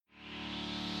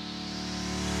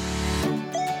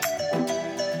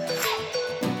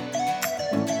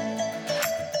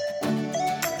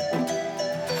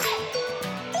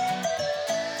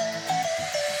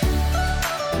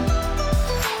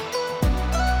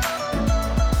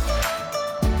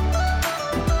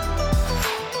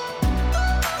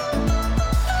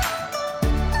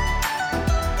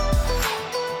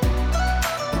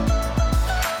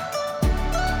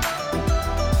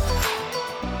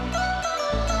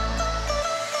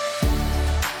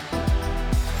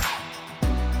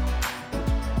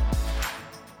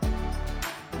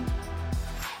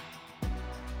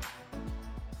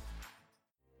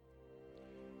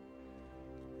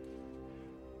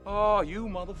all you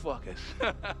motherfuckers.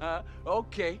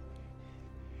 Okay.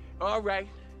 All right.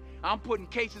 I'm putting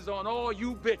cases on all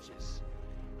you bitches.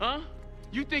 Huh?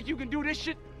 You think you can do this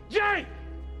shit? Jay!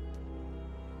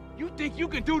 You think you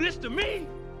can do this to me?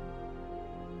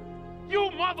 You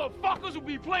motherfuckers will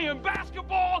be playing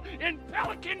basketball in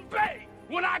Pelican Bay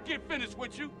when I get finished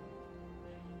with you.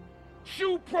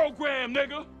 Shoe program,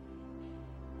 nigga.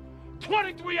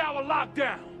 23-hour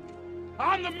lockdown.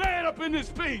 I'm the man up in this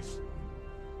piece.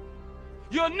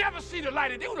 You'll never see the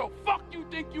light of day. Who the fuck you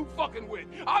think you fucking with?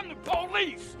 I'm the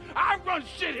police. I run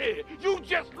shit here. You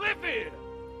just live here.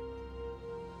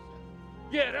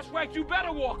 Yeah, that's right. You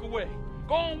better walk away.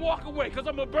 Go on, walk away, because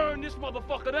I'm going to burn this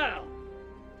motherfucker down.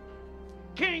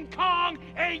 King Kong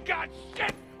ain't got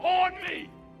shit on me.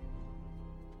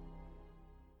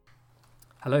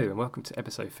 Hello and welcome to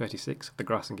episode 36 of the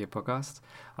Grass and Gear podcast.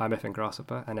 I'm FN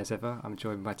Grasshopper, and as ever, I'm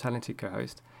joined by my talented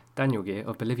co-host, Daniel Gear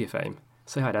of Bolivia fame.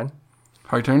 Say hi, Dan.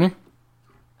 Hi, Tony.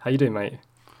 How you doing, mate?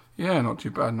 Yeah, not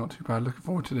too bad, not too bad. Looking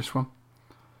forward to this one.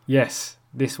 Yes,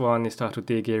 this one is titled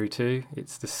Dear Geary 2.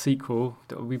 It's the sequel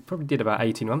that we probably did about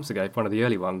 18 months ago, one of the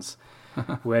early ones,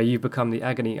 where you become the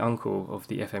agony uncle of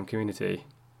the FM community.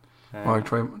 I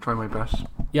try my best.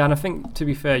 Yeah, and I think, to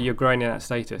be fair, you're growing in that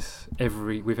status.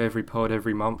 With every pod,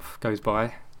 every month goes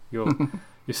by, you're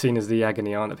seen as the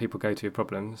agony aunt that people go to with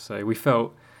problems. So we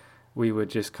felt we would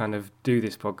just kind of do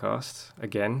this podcast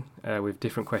again with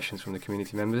different questions from the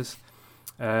community members.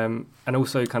 And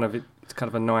also it's kind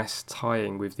of a nice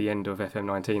tying with the end of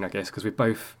FM19, I guess, because we're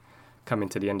both coming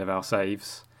to the end of our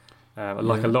saves.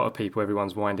 Like a lot of people,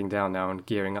 everyone's winding down now and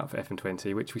gearing up for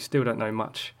FM20, which we still don't know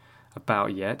much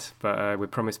about yet, but we're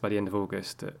promised by the end of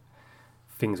August that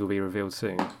things will be revealed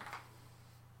soon.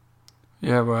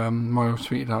 Yeah, well, Miles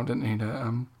tweeted out, didn't he,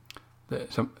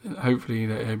 that hopefully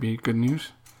that it'll be good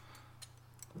news.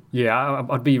 Yeah,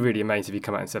 I'd be really amazed if he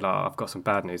come out and said, I've got some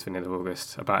bad news for the end of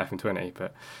August about FM20,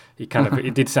 but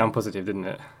it did sound positive, didn't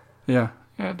it? Yeah,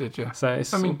 it did, yeah. So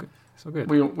it's all good.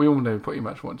 We all know pretty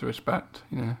much what to expect,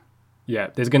 you know. Yeah,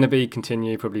 there's going to be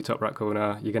probably top right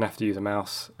corner. You're going to have to use a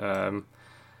mouse.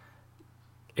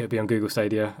 It'll be on Google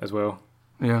Stadia as well.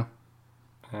 Yeah.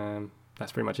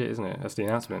 That's pretty much it, isn't it? That's the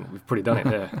announcement. We've pretty done it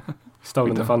there.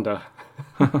 Stolen the thunder.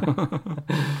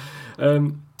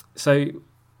 So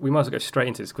we might as well go straight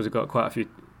into this because we've got quite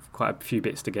a few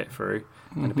bits to get through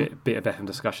and a bit of FM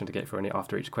discussion to get through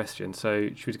after each question. So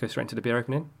should we just go straight into the beer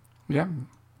opening? Yeah.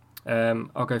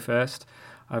 I'll go first.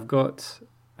 I've got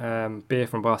beer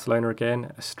from Barcelona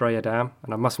again, Estrella Damm,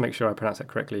 and I must make sure I pronounce that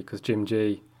correctly because Jim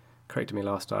G corrected me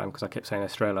last time because I kept saying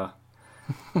Estrella,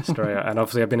 and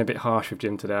obviously I've been a bit harsh with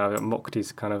Jim today. I mocked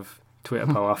his kind of Twitter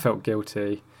poll. I felt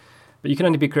guilty, but you can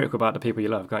only be critical about the people you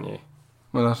love, can't you?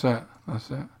 Well, that's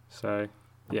it. So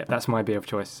yeah, that's my beer of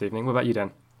choice this evening. What about you,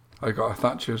 Dan? I got a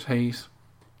Thatcher's Haze.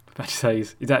 Thatcher's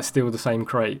Haze. Is that still the same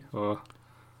crate or?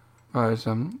 I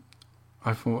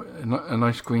thought a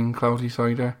nice green cloudy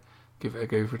cider. Give it a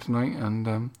go for tonight,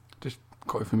 and just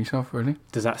got it for myself, really.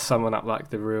 Does that summon up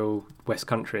like the real West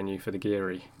Country in you for the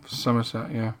Geary?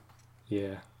 Somerset, yeah.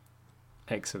 Yeah.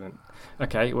 Excellent.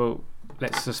 Okay, well,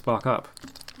 let's just spark up.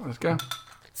 Let's go.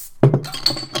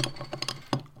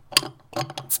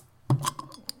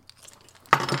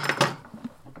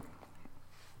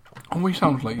 Always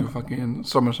sounds like you're fucking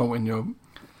somersaulting your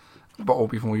bottle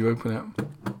before you open it.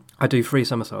 I do 3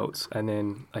 somersaults and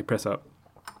then I press up.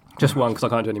 Just one because I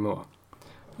can't do any more.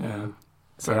 Yeah.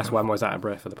 So that's why I'm always out of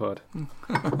breath for the pod.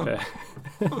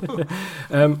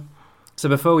 So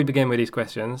before we begin with these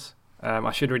questions,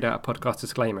 I should read out a podcast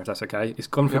disclaimer if that's okay. It's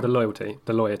gone through the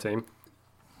lawyer team.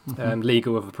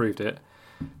 Legal have approved it.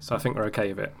 So I think we're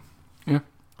okay with it. Yeah.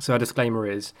 So our disclaimer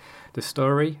is, the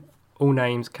story, all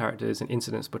names, characters and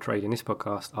incidents portrayed in this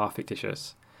podcast are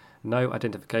fictitious. No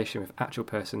identification with actual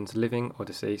persons, living or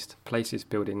deceased, places,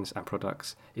 buildings and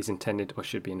products is intended or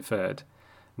should be inferred.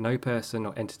 No person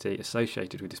or entity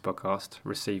associated with this podcast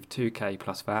received 2k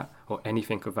plus VAT or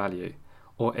anything of value,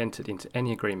 or entered into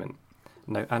any agreement.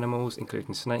 No animals,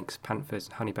 including snakes, panthers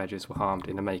and honey badgers, were harmed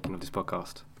in the making of this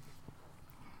podcast.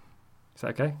 Is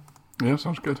that okay? Yeah,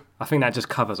 sounds good. I think that just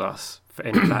covers us for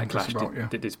any backlash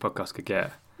that this podcast could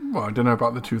get. Well, I don't know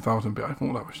about the 2000 bit. I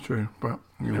thought that was true, but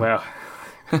you know. Well.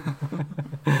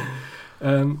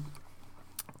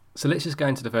 So let's just go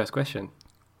into the first question,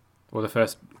 or the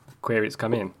first query that's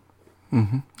come in.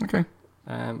 Okay.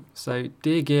 So,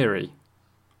 dear Geary,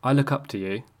 I look up to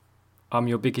you. I'm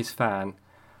your biggest fan.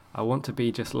 I want to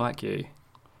be just like you.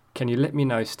 Can you let me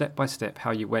know step by step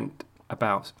how you went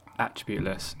about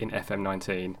Attributeless in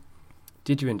FM19?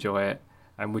 Did you enjoy it,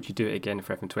 and would you do it again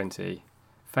for FM20?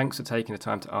 Thanks for taking the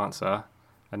time to answer.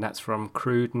 and that's from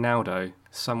Crude Naldo,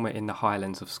 somewhere in the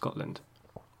Highlands of Scotland.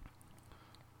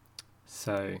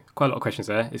 So quite a lot of questions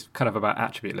there. It's kind of about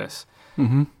attributeless.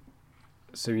 Mm-hmm.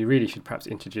 So you really should perhaps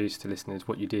introduce to listeners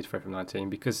what you did for FM19,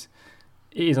 because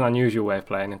it is an unusual way of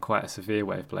playing and quite a severe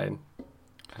way of playing.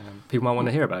 People might want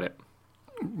to hear about it.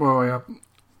 Well,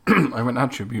 I went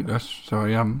attributeless, so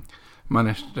I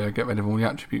managed to get rid of all the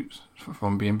attributes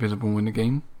from being visible in the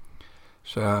game.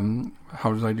 So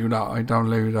how did I do that? I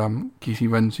downloaded Kisi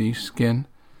Renzi's skin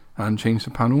and changed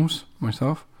the panels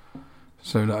myself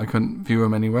so that I couldn't view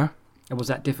them anywhere. And was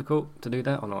that difficult to do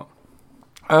that or not?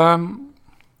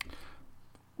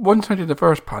 Once I did the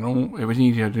first panel, it was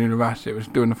easier to do the rest. It was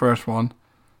doing the first one.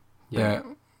 Yeah.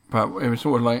 But it was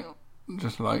sort of like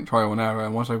just like trial and error,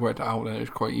 and once I worked it out, then it was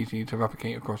quite easy to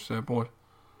replicate across the board.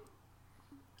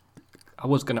 I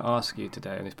was going to ask you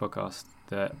today on this podcast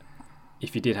that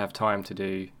if you did have time to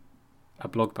do a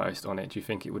blog post on it, do you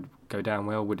think it would go down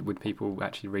well? Would people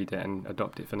actually read it and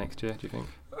adopt it for next year, do you think?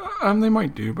 They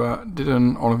might do, but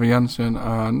didn't Oliver Janssen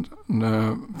and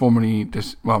formerly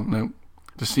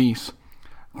deceased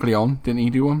Leon, didn't he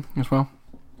do one as well?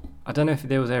 I don't know if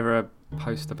there was ever a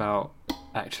post about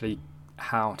actually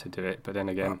how to do it, but then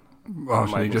again, well,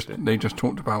 so they just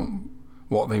talked about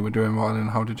what they were doing rather than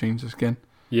how to change the skin.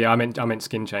 Yeah, I meant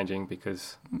skin changing,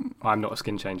 because I'm not a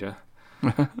skin changer.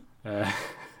 But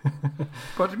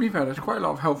to be fair, there's quite a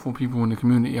lot of helpful people in the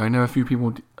community. I know a few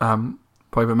people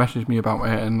private messaged me about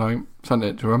it, and I sent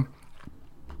it to them.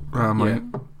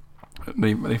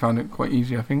 They found it quite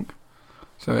easy, I think.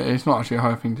 So it's not actually a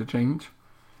hard thing to change.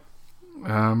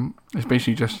 It's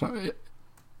basically just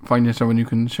finding someone who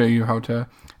can show you how to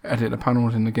edit the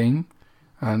panels in the game,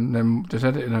 and then just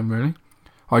edit them, really.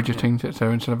 I just changed it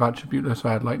so instead of attributeless,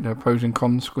 I had like the pros and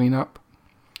cons screen up,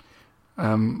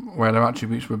 where their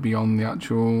attributes would be on the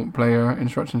actual player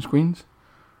instruction screens,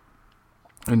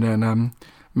 and then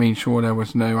made sure there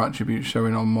was no attributes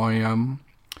showing on my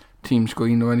team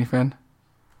screen or anything.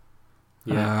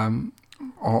 Yeah.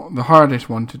 The hardest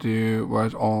one to do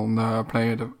was on the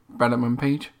player development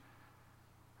page.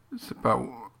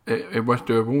 It was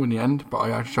doable in the end, but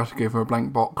I just had to go for a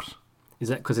blank box. Is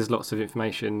that because there's lots of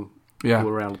information all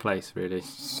around the place, really?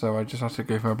 So I just had to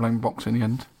go for a blank box in the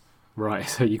end. Right,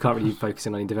 so you can't really focus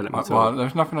in on your development at well, all.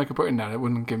 there's nothing I could put in there that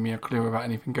wouldn't give me a clue about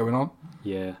anything going on.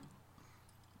 Yeah.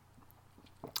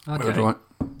 But Okay. right.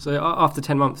 So after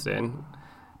 10 months then,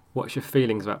 what's your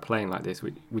feelings about playing like this?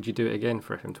 Would you do it again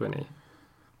for FM20?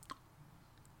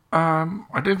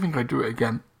 I don't think I'd do it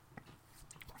again.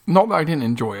 Not that I didn't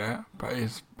enjoy it, but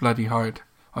it's bloody hard,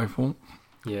 I thought.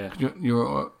 Yeah.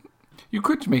 You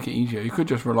could make it easier. You could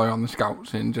just rely on the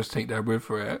scouts and just take their word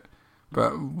for it.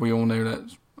 But we all know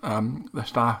that the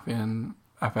staff in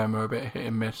FM are a bit hit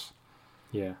and miss.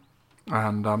 Yeah.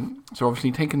 And so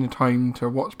obviously taking the time to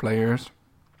watch players,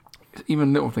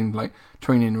 even little things like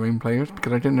training your own players,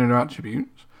 because I didn't know their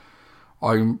attributes,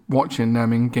 I'm watching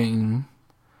them in game,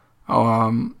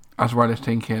 as well as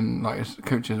taking like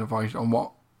coach's advice on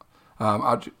what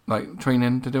like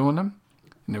training to do on them,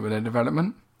 with their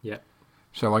development. Yeah.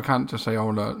 So I can't just say,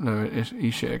 oh no,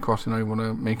 he's shit at crossing, I want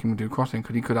to make him do crossing,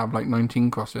 because he could have like 19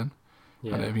 crossing,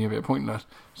 and it'd be a bit pointless.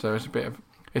 So it's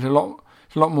a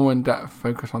lot more in depth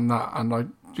focus on that, and I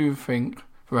do think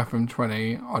for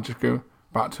FM20 I'll just go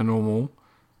back to normal,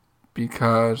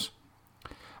 because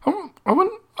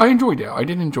I enjoyed it. I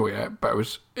did enjoy it, but it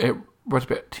was a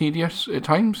bit tedious at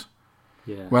times.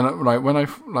 Yeah. When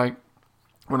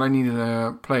I needed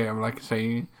a player, like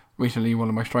say recently one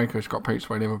of my strikers got poached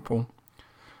by Liverpool,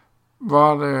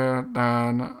 rather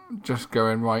than just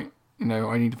going right,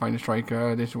 I need to find a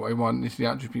striker. This is what I want. This is the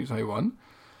attributes I want.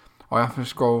 I have to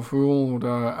scroll through all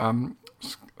the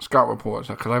scout reports,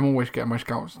 because I'm always getting my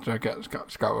scouts to get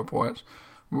scout reports,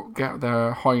 get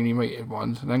the highly rated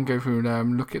ones, and then go through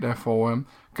them, look at their form,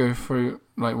 go through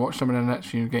watch some of their next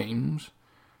few games,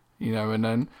 and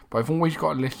then. But I've always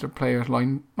got a list of players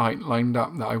lined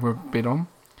up that I would bid on.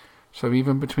 So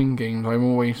even between games, I'm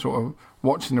always sort of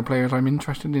watching the players I'm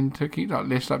interested in to keep that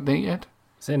list updated.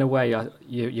 So in a way,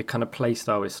 your kind of play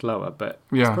style is slower, but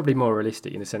it's probably more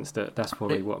realistic in the sense that that's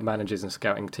probably what managers and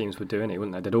scouting teams would do,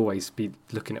 wouldn't they? They'd always be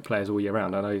looking at players all year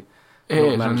round. I know a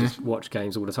lot of managers watch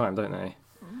games all the time, don't they?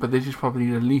 But this is probably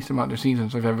the least amount of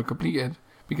seasons I've ever completed,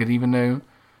 because even though,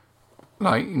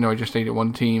 I just stayed at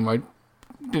one team, I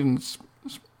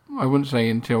wouldn't say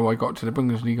until I got to the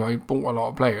Bundesliga I bought a lot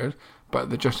of players,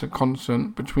 but just a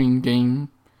constant between game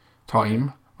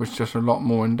time was just a lot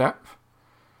more in depth.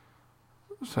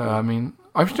 So I mean,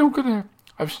 I'm still gonna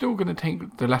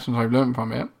take the lessons I've learned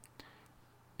from it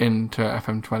into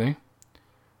FM20.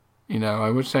 I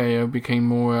would say I became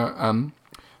more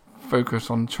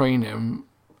focus on training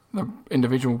the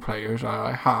individual players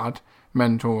I had,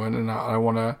 mentoring and that. I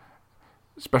want to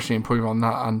especially improve on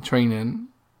that and training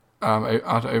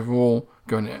as overall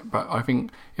going it. But I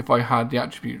think if I had the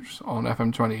attributes on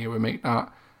FM20, it would make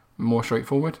that more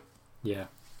straightforward. Yeah.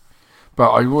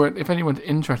 But I would, if anyone's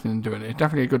interested in doing it, it's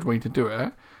definitely a good way to do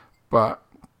it. But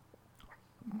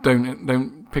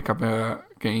don't pick up a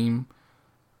game,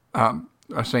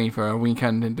 say for a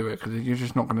weekend and do it, because you're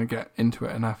just not going to get into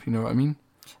it enough. You know what I mean?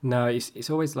 No, it's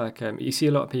always like you see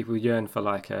a lot of people yearn for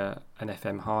like an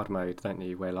FM hard mode, don't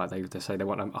you? Where like they say they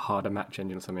want a harder match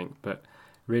engine or something. But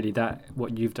really,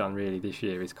 what you've done really this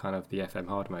year is kind of the FM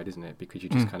hard mode, isn't it? Because you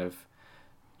just kind of,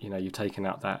 you've taken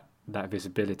out that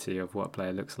visibility of what a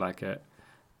player looks like at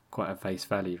quite a face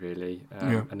value, really.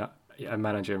 And a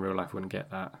manager in real life wouldn't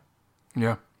get that.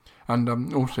 Yeah,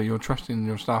 and also you're trusting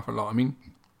your staff a lot. I mean,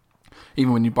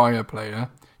 even when you buy a player,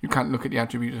 you can't look at the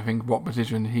attributes and think what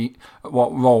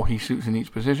role he suits in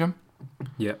each position.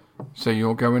 Yeah. So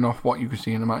you're going off what you can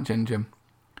see in the match engine,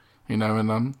 and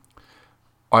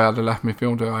I had a left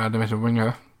midfielder, I had a middle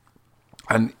winger,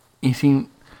 and he seemed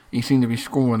to be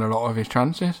scoring a lot of his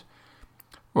chances.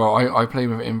 Well, I play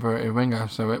with an inverted winger,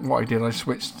 so what I did, I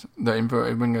switched the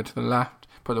inverted winger to the left,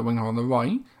 put the winger on the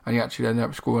right, and he actually ended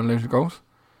up scoring loads of goals.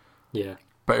 Yeah.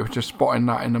 But it was just spotting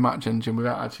that in the match engine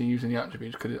without actually using the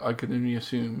attributes, because I could only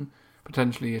assume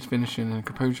potentially his finishing and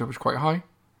composure was quite high.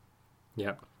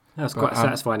 Yeah. That's quite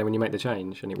satisfying when you make the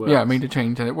change and it works. Yeah, I made the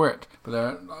change and it worked.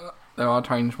 But there are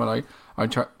times when I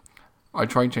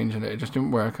tried changing it just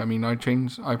didn't work. I mean, I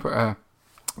put a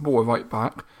right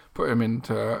back, put him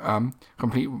into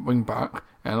complete wing back,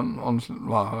 and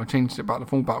I changed it back to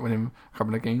full back with him a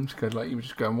couple of games because he was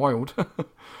just going wild.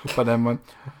 But then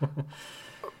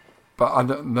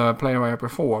the player I had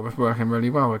before was working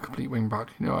really well with complete wing back.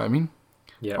 You know what I mean?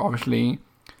 Yeah. Obviously,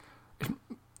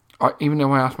 even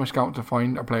though I asked my scout to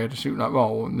find a player to suit that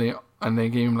role, and they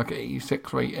gave him like an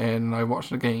 86 rating, and I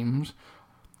watched the games,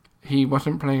 he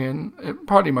wasn't playing.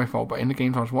 Partly my fault, but in the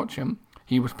games I was watching,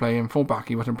 he was playing full back.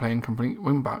 He wasn't playing complete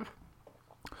wing back.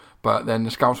 But then the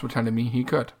scouts were telling me he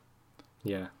could.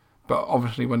 Yeah. But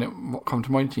obviously, when it come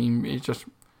to my team, he just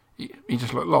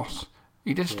looked lost.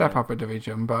 He did step up a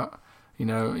division, but he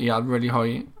had really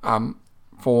high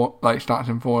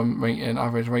starting form rating,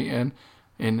 average rating.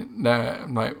 In there,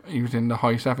 he was in the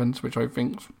high sevens, which I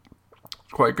think is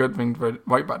quite a good thing for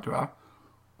right back to have.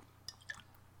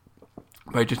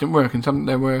 But it just didn't work, and some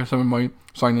of my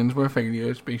signings were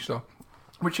failures based off,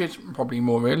 which is probably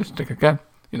more realistic again.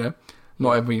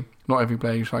 Not every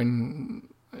player you sign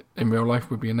in real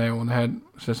life would be a nail on the head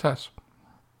success.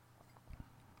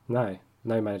 No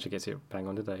manager gets it bang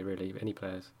on, did they? Really, any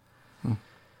players?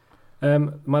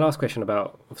 My last question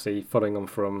about obviously following on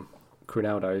from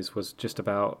Ronaldo's was just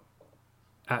about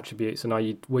attributes,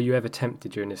 and were you ever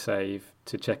tempted during the save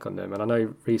to check on them? And I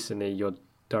know recently your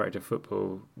director of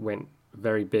football went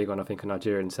very big on, I think, a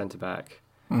Nigerian centre back.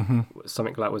 Mm-hmm.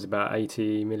 Something like was about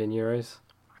 80 million euros.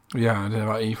 Yeah, I did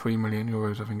about 83 million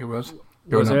euros, I think it was.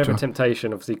 Was there ever a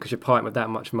temptation, obviously, because you're parting with that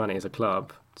much money as a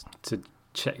club, to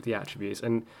check the attributes?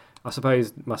 And I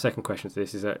suppose my second question to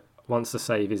this is that once the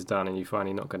save is done and you're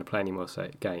finally not going to play any more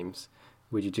games,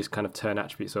 would you just kind of turn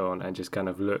attributes on and just kind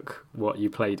of look what you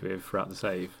played with throughout the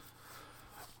save?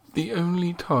 The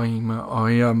only time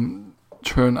I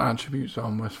turned attributes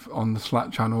on was on the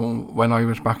Slack channel when I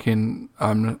was back in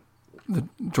the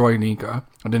Joy Liga.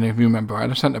 I don't know if you remember, I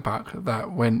had a centre-back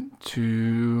that went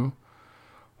to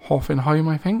Hoffenheim,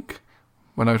 I think,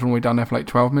 when I was all the way down there for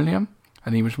 12 million,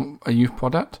 and he was a youth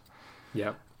product.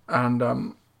 Yeah. And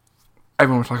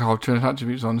everyone was like, I'll turn his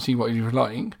attributes on and see what he was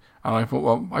like. And I thought,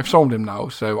 well, I've sold him now,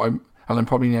 so I'm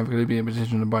probably never going to be in a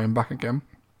position to buy him back again.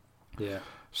 Yeah.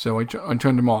 So I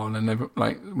turned him on, and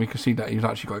we could see that he was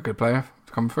actually quite a good player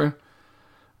to come through.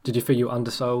 Did you feel you were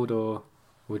undersold, or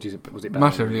was it bad?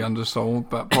 Massively undersold,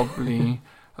 but probably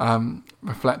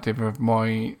reflective of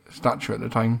my stature at the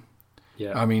time.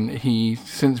 Yeah. I mean, he's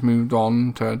since moved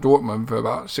on to Dortmund for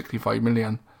about 65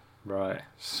 million. Right.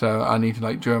 So I need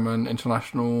to German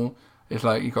international. It's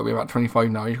he's got to be about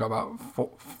 25 now. He's got about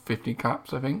 50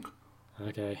 caps, I think.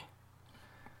 Okay.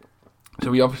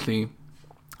 So he obviously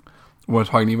was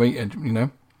highly rated,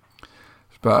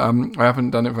 But I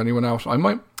haven't done it for anyone else.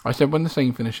 I said when the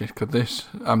same finishes, because this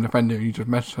defender you just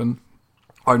mentioned,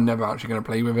 I'm never actually going to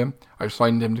play with him. I've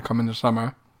signed him to come in the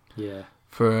summer. Yeah.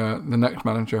 For the next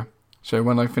manager. So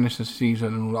when I finish the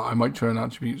season and all that, I might turn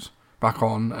attributes back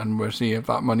on, and we'll see if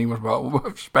that money was well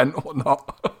worth spent or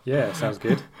not. Yeah, sounds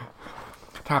good.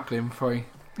 Tackle him free.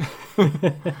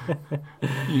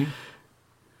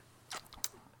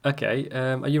 Okay,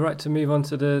 are you right to move on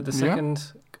to the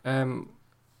second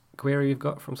query you've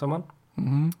got from someone.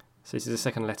 Mm-hmm. So this is the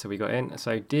second letter we got in.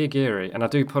 So, dear Geary, and I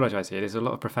do apologise here. There's a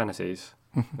lot of profanities.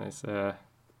 There's, okay,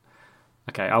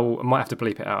 I might have to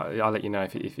bleep it out. I'll let you know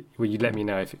will you let me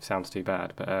know if it sounds too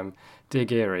bad. But dear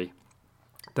Geary,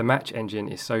 the match engine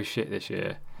is so shit this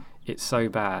year. It's so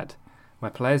bad. My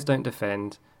players don't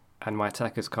defend, and my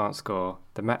attackers can't score.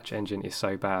 The match engine is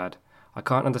so bad. I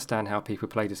can't understand how people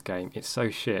play this game. It's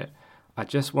so shit. I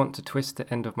just want to twist the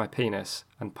end of my penis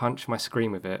and punch my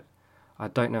screen with it. I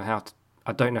don't know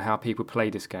how people play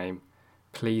this game.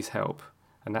 Please help.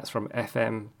 And that's from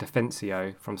FM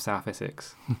Defensio from South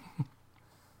Essex.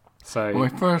 So My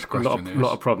first question a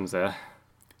lot of problems there.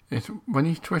 is when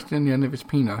he's twisting the end of his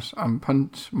penis and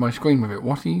punch my screen with it.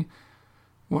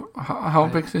 How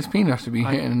big's his penis to be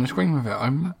hitting the screen with it?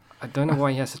 I don't know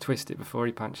why he has to twist it before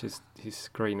he punches his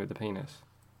screen with the penis.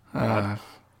 Kind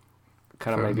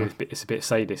of maybe it's a bit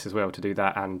sadist as well to do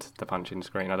that and the punch in the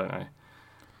screen. I don't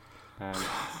know.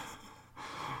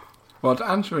 Well, to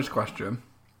answer his question,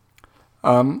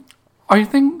 I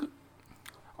think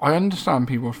I understand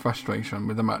people's frustration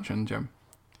with the match engine,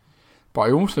 but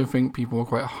I also think people are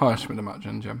quite harsh with the match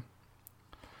engine.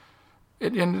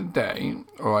 At the end of the day,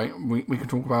 all right, we could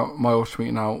talk about Miles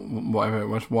tweeting out whatever it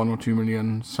was, 1 or 2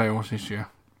 million sales this year,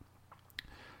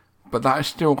 but that is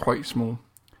still quite small.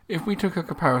 If we took a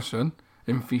comparison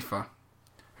in FIFA,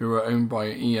 who are owned by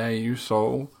EA, who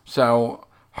sell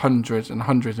hundreds and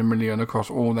hundreds of million across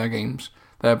all their games,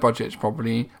 their budget's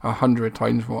probably 100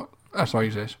 times what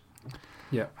SI's is.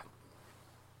 Yeah.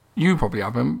 You probably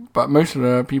haven't, but most of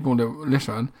the people that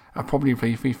listen have probably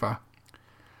played FIFA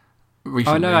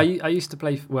recently. Oh no, I used to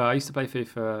play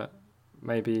FIFA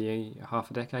maybe half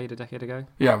a decade ago.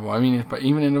 Yeah, well, I mean, but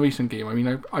even in the recent game, I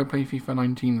mean, I play FIFA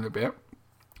 19 a little bit.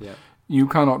 Yeah. You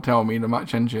cannot tell me the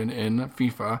match engine in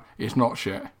FIFA is not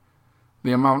shit.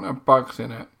 The amount of bugs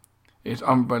in it is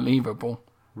unbelievable.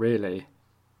 Really?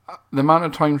 The amount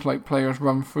of times like players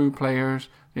run through players,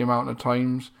 the amount of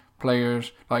times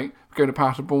players like go to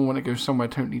pass a ball when it goes somewhere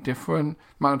totally different,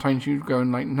 the amount of times you go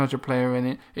and like nudge a player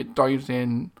in it dives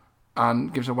in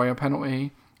and gives away a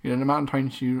penalty. You know, the amount of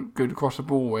times you go to cross the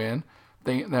ball in,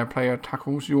 their player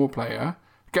tackles your player,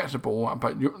 gets the ball,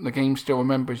 but the game still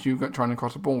remembers you trying to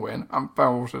cross the ball in and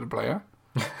fouls the player.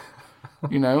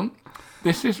 You know,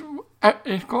 it's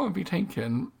got to be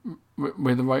taken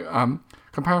with the right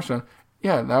comparison.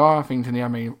 Yeah, there are things in the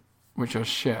MA which are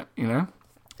shit, you know.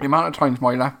 The amount of times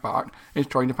my left back is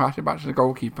trying to pass it back to the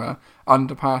goalkeeper,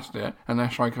 underpassed it, and their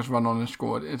strikers run on and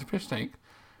scored, it's a piss take.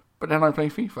 But then I play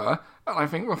FIFA, and I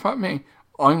think, well, fuck me,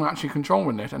 I'm actually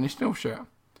controlling it, and it's still shit.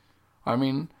 I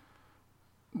mean,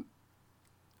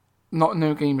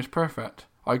 no game is perfect.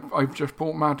 I've just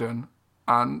bought Madden,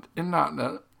 and in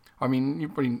that I mean, you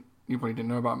probably didn't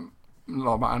know a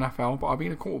lot about NFL, but I've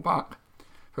been a quarterback,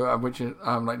 which is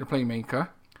like the playmaker.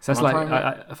 So that's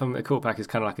like from a quarterback is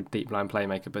kind of like a deep line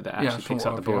playmaker, but that actually picks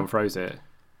up the ball and throws it.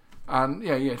 And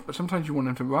yes, but sometimes you want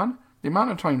them to run. The amount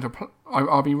of times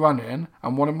I'll be running,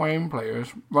 and one of my own players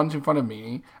runs in front of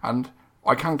me, and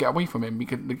I can't get away from him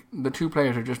because the two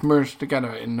players are just merged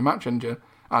together in the match engine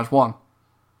as one.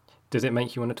 Does it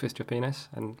make you want to twist your penis?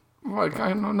 Well, I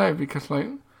don't know, because like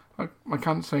I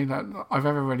can't say that I've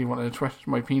ever really wanted to twist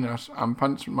my penis and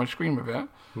punch my screen with it.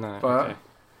 No, but okay.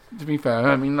 To be fair,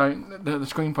 I mean, like the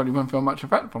screen probably won't feel much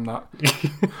effect from that.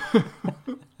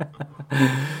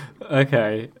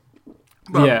 Okay.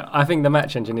 But, yeah, I think the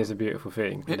match engine is a beautiful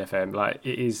thing in FM. Like,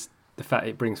 it is the fact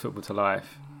it brings football to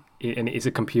life, and it is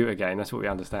a computer game. That's what we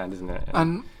understand, isn't it?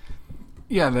 And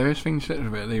yeah, there is things that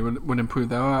really would improve.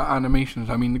 There are animations.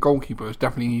 I mean, the goalkeepers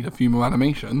definitely need a few more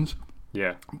animations.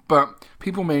 Yeah. But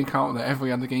people make out that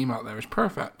every other game out there is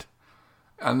perfect,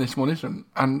 and this one isn't.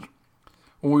 And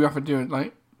all you have to do is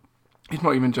like, it's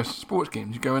not even just sports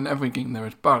games. You go in every game, there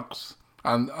is bugs,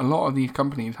 and a lot of these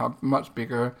companies have much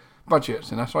bigger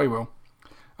budgets than SI will.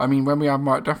 I mean, when we had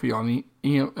Mark Duffy on,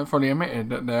 he fully admitted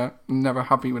that they're never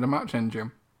happy with the match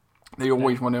engine. They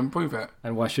always want to improve it.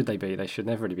 And why should they be? They should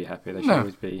never really be happy. They should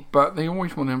always be. But they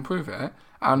always want to improve it.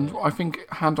 And I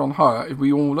think, hand on heart, if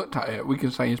we all looked at it, we can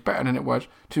say it's better than it was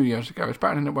 2 years ago. It's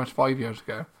better than it was 5 years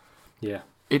ago. Yeah.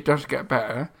 It does get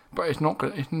better, but it's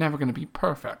never going to be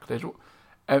perfect.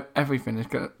 Everything is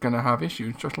going to have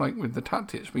issues, just like with the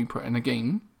tactics we put in a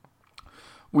game.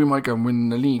 We might go and win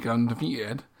the league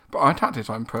undefeated, but our tactics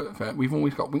aren't perfect. We've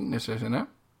always got weaknesses in it.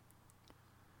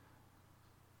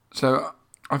 So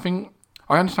I think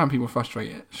I understand people's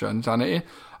frustrations, and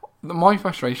my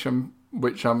frustration,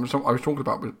 which I was talking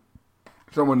about with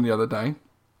someone the other day,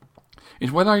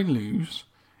 is when I lose,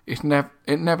 it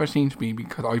never seems to be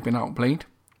because I've been outplayed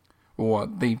or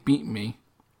they beat me.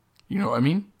 You know what I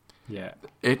mean? Yeah.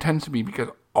 It tends to be because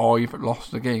I've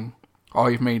lost the game.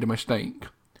 I've made a mistake.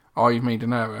 I've made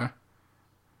an error.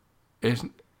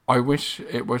 I wish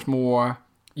it was more...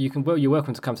 You're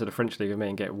welcome to come to the French League with me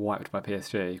and get wiped by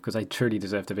PSG, because they truly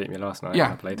deserved to beat me last night when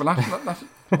I played. But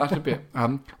that's a bit...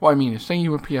 what I mean is, say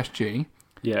you were PSG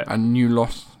and you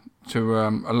lost to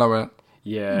a lower...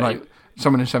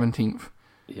 someone in 17th.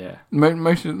 Yeah.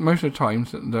 Most of the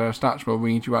times, the stats will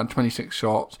read you had 26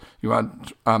 shots, you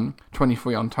had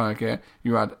 23 on target,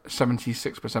 you had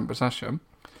 76% possession.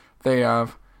 They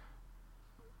have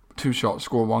 2 shots,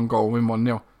 score 1 goal, win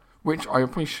 1-0, which I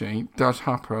appreciate does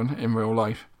happen in real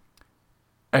life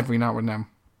every now and then.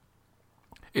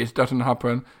 It doesn't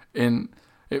happen in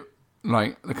the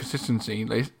consistency.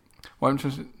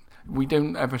 We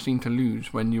don't ever seem to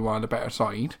lose when you are the better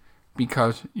side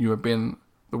because you have been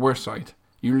the worst side.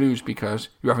 You lose because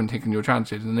you haven't taken your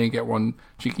chances and they get one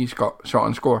cheeky shot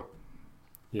and score.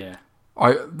 Yeah.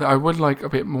 I would like a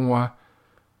bit more...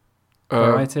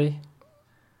 variety?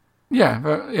 Yeah,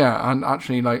 and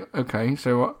actually, okay,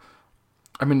 so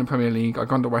I'm in the Premier League, I've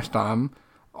gone to West Ham,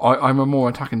 I'm a more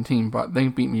attacking team, but they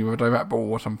beat me with a direct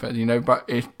ball or something, but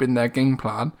it's been their game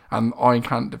plan, and I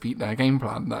can't defeat their game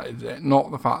plan, that is it.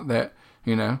 Not the fact that,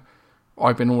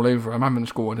 I've been all over them, haven't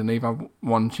scored, and they've had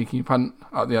one cheeky punt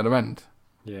at the other end.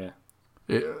 Yeah.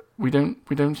 We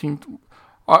don't seem to...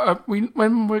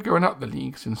 when we're going up the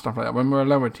leagues and stuff like that, when we're a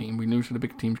lower team, we lose to the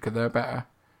big teams because they're better.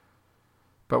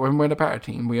 But when we're the better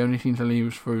team, we only seem to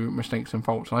lose through mistakes and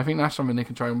faults. And I think that's something they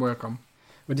can try and work on.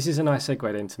 Well, this is a nice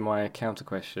segue into my counter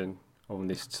question on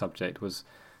this subject was,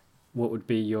 what would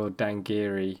be your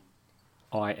Danguiri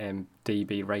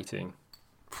IMDb rating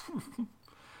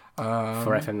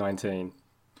for FM19?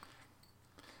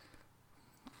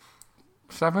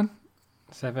 7?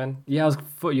 7? Yeah, I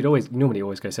thought you'd normally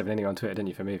always go 7 anyway on Twitter, didn't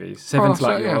you, for movies? Seven's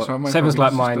seven's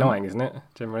like my 9, isn't it,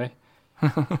 generally?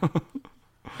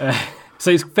 So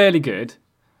it's fairly good.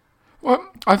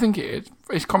 Well, I think it is.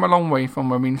 It's come a long way from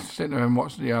when we sit there and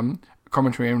watch the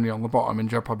commentary only on the bottom and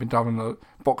jump up and down the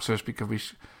boxers because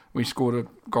we scored a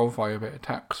goal via a bit of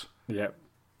tax. Yep.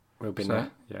 We've been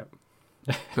there. Yep.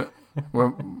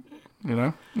 Well,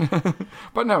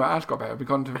 but no, it has got better. We've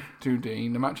gone to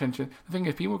 2D. The match engine. The thing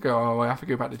is, people go, I have to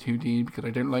go back to 2D because I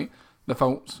don't like the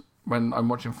faults when I'm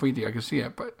watching 3D. I can see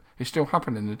it, but it's still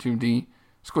happening in the 2D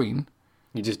screen.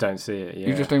 You just don't see it. Yeah.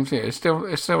 You just don't see it. It's still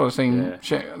the same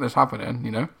shit that's happening.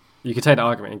 You could take that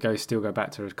argument and still go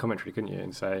back to a commentary, couldn't you,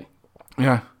 and say,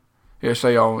 say,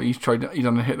 he's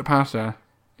done a hit the pass there.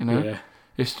 Yeah.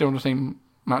 It's still the same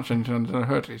match engine under the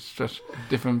hood. It's just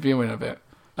different viewing of it.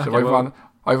 So Okay,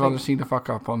 I'd rather see the fuck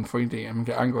up on 3D and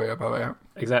get angry about it.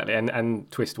 Exactly, and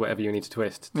twist whatever you need to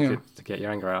twist to get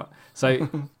your anger out. So,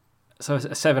 so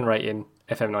a 7 rating,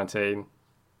 FM19.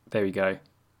 There we go.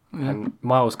 Yeah. And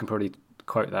Miles can probably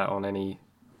quote that on any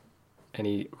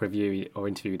review or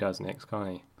interview he does next, can't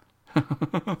he?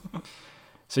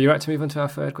 So you're right to move on to our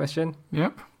third question?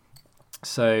 Yep.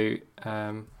 So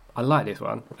I like this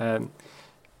one.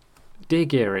 Dear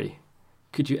Geary,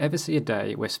 could you ever see a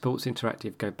day where Sports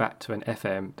Interactive go back to an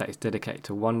FM that is dedicated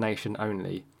to one nation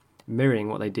only, mirroring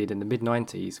what they did in the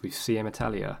mid-90s with CM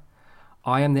Italia?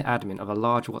 I am the admin of a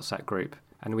large WhatsApp group,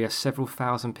 and we have several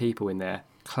thousand people in there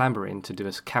clamouring to do a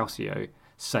Calcio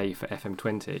save for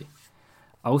FM20.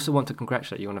 I also want to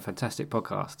congratulate you on a fantastic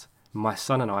podcast. My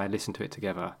son and I listen to it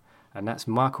together, and that's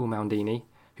Michael Maldini,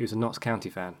 who's a Notts County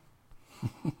fan.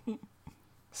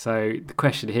 So the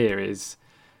question here is,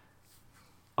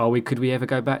 could we ever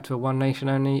go back to a one nation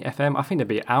only FM? I think there'd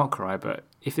be an outcry, but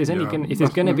if there's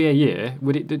going to be a year,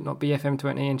 would it not be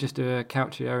FM20 and just do a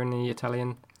Calcio in the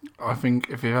Italian? I think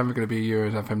if it's ever going to be a year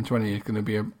as FM20, it's going to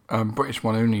be a British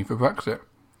one only for Brexit.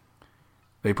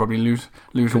 They probably lose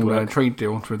all their trade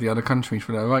deals with the other countries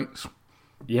for their rights.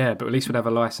 Yeah, but at least we'd have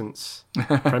a licence.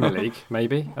 Premier League,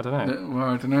 maybe. I don't know. Well,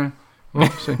 I don't know. We'll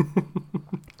see.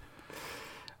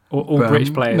 All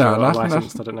British players are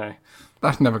licensed, I don't know.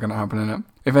 That's never going to happen, innit?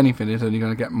 If anything, it's only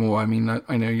going to get more. I mean,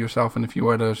 I know yourself and a few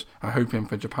others are hoping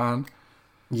for Japan.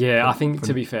 Yeah, I think,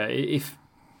 to be fair, if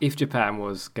Japan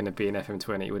was going to be an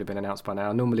FM20, it would have been announced by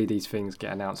now. Normally these things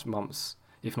get announced months,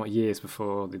 if not years,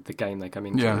 before the game they come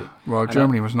into. Yeah, well,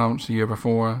 Germany was announced a year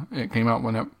before it came out,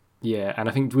 wasn't it? Yeah, and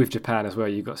I think with Japan as well,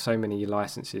 you've got so many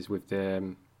licenses with their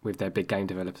big game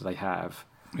developers they have.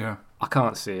 Yeah. I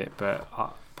can't see it, but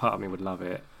part of me would love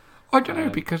it. I don't know,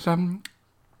 because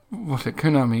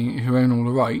Konami, who own all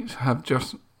the rights, have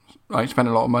just spent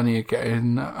a lot of money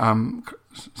getting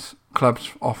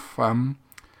clubs off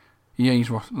EA's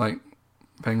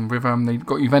thing with they've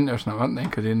got Juventus now, haven't they?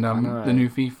 Because in know. the new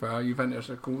FIFA, Juventus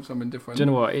are called something different. Do you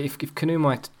know what? If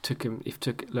Kunumai if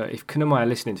Kunumai are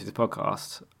listening to the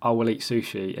podcast, I will eat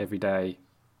sushi every day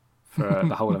for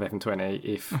the whole of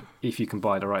FM20 if you can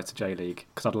buy the rights to J League,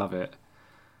 because I'd love it.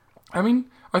 I mean,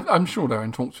 I'm sure they're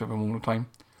in talks with them all the time.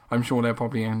 I'm sure they're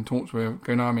probably in talks with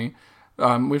Konami.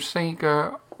 With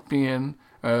Sega being,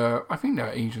 I think they're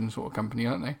an Asian sort of company,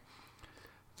 aren't they?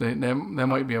 There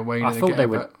might be a way. I thought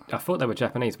they were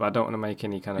Japanese, but I don't want to make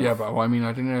any kind of. Yeah, but I mean,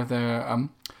 I don't know if their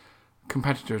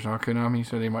competitors are Konami,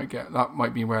 so they might get that.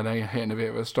 Might be where they're hitting a bit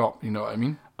of a stop. You know what I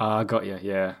mean? I got you.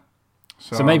 Yeah.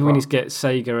 So maybe we need to get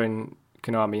Sega and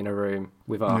Konami in a room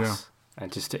with us,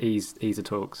 and just to ease the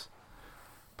talks.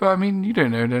 But I mean, you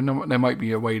don't know. There might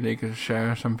be a way they could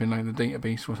share something like the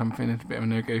database or something. It's a bit of a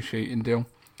negotiating deal.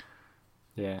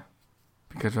 Yeah.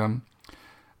 Because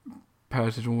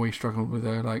PES has always struggled with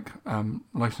their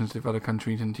license with other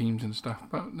countries and teams and stuff.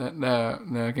 But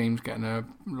their game's getting a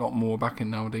lot more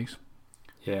backing nowadays.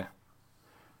 Yeah.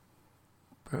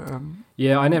 But,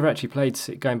 yeah, I never actually played.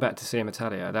 Going back to CM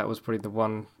Italia, that was probably the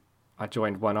one I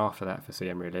joined one after that for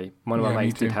CM. Really, one of my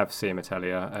mates did have CM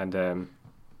Italia, and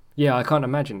yeah, I can't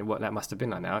imagine what that must have been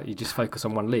like now. You just focus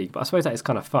on one league, but I suppose that is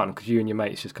kind of fun because you and your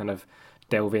mates just kind of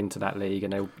delve into that league,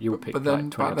 and you'll pick. But then,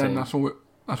 like 20 then that's all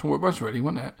it was really,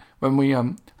 wasn't it? When we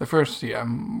the first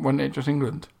CM, wasn't it just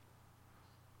England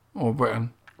or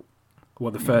Britain?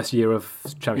 Well, the first year of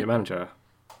Championship Manager.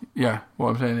 Yeah, what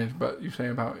I'm saying is, but you say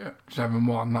about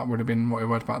 7-1, that would have been what it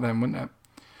was back then, wouldn't it?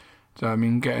 So, I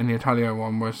mean, getting the Italia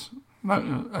one was like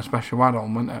a special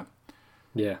add-on, wasn't it?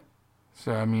 Yeah.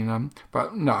 So, I mean,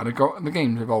 but no, the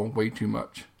game's evolved way too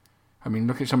much. I mean,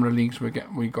 look at some of the leagues we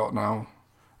got now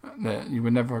that you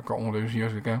would never have got all those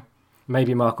years ago.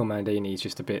 Maybe Marco Mandini's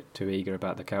just a bit too eager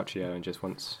about the Calcio and just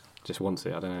wants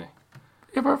it, I don't know.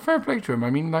 Yeah, but fair play to him. I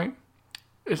mean, like,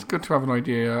 it's good to have an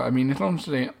idea. I mean, as long as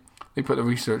they put the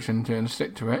research into it and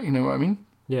stick to it, you know what I mean?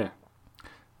 Yeah.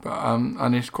 But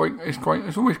and it's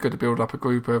always good to build up a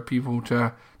group of people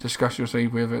to discuss your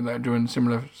save with that are doing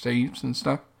similar saves and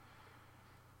stuff.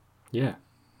 Yeah.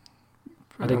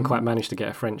 I didn't quite manage to get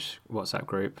a French WhatsApp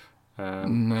group.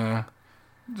 Nah.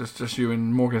 Just you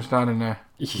and Morgan Stan in there.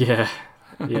 Yeah.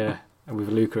 Yeah. And with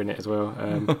Luca in it as well.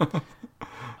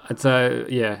 And so,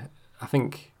 yeah, I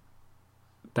think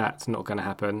that's not going to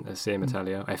happen at CM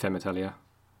Italia, FM Italia.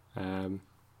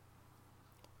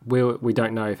 We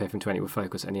don't know if FM20 will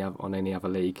focus on any other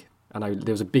league. I know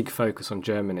there was a big focus on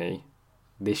Germany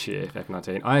this year for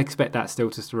FM19. I expect that still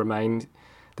to remain.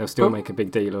 They'll still make a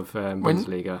big deal of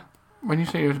Bundesliga. When you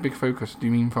say it was a big focus, do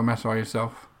you mean from SI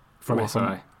itself? From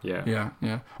SI, yeah.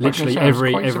 Yeah. Literally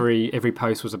every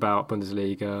post was about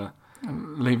Bundesliga.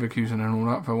 Leverkusen and all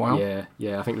that for a while.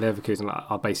 Yeah. I think Leverkusen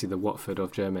are basically the Watford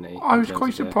of Germany. I was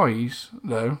quite surprised,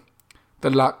 though, the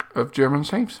lack of German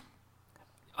saves.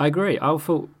 I agree. I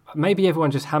thought maybe everyone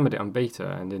just hammered it on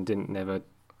beta and then never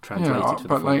translated to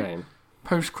the full game.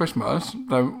 Post-Christmas,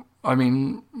 though, I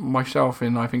mean, myself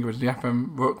and I think it was the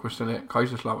FM work was still at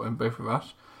Kaiserslautern, both of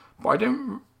us. But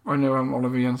I know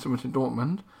Oliver Jensen was at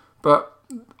Dortmund, but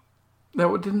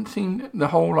there didn't seem the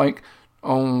whole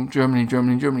Germany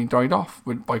died off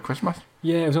by Christmas.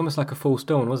 Yeah, it was almost like a false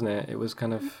dawn, wasn't it? It was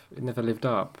kind of, it never lived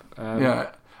up. I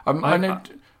know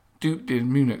Duke did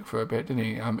Munich for a bit, didn't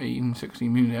he? 1860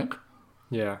 Munich.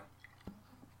 Yeah.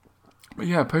 But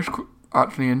yeah,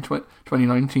 actually in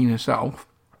 2019 itself.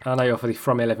 I know obviously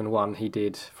from 11-1 he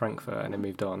did Frankfurt and then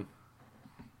moved on.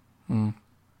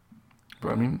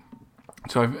 But I mean,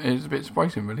 so it's a bit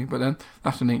surprising really, but then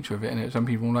that's the nature of it, and some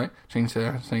people change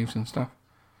their saves and stuff.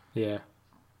 Yeah.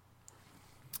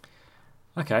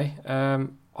 Okay,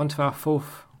 on to our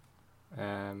fourth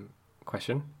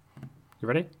question. You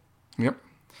ready? Yep.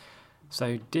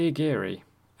 So, Dear Geary,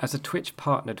 as a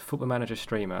Twitch-partnered Football Manager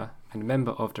streamer and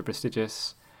member of the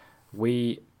prestigious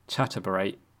We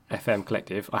Chatterberate FM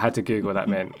collective, I had to Google what that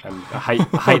meant, and I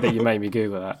hate that you made me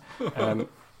Google that.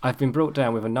 I've been brought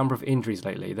down with a number of injuries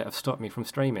lately that have stopped me from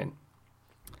streaming.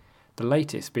 The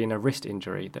latest being a wrist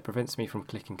injury that prevents me from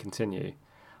clicking continue.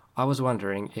 I was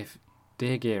wondering if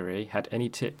Dear Geary had any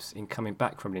tips in coming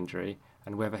back from an injury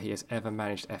and whether he has ever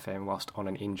managed FM whilst on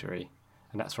an injury.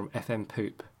 And that's from FM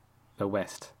Poop, the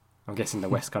West. I'm guessing the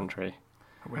West Country.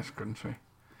 The West Country.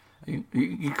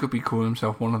 He could be calling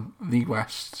himself one of the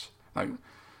Wests, like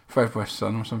Fred West's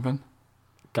son or something.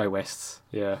 Go Wests,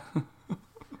 yeah.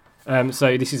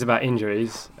 So this is about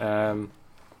injuries. Have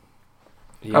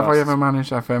I ever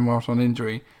managed FM whilst on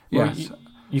injury? Well, yes.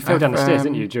 You fell down the stairs,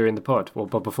 didn't you, during the pod? Or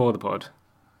before the pod?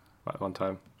 Like one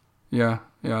time. Yeah,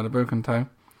 the broken toe.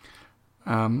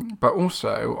 But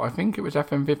also, I think it was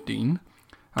FM15.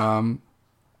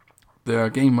 the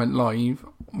game went live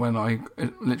when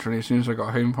literally as soon as I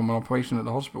got home from an operation at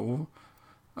the hospital.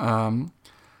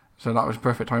 So that was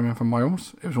perfect timing for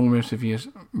Miles. It was almost if he has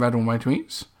read all my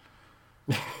tweets.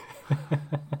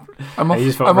 I'm off. You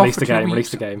just I'm release off the for 2 game, weeks.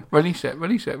 release the game.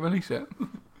 Release it.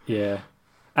 Yeah.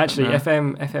 Actually, Yeah.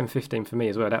 FM 15 for me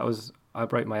as well. I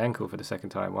broke my ankle for the second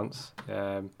time once.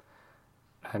 And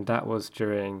that was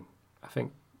during, I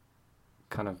think,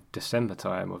 kind of December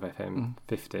time of FM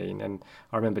 15. And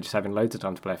I remember just having loads of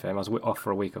time to play FM. I was off for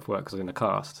a week off work because I was in a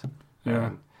cast.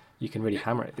 Yeah. You can really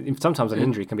hammer it. Sometimes an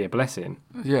injury can be a blessing.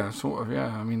 Yeah, sort of.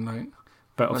 Yeah, I mean, like.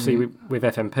 But obviously, with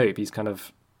FM Poop,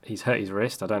 he's hurt his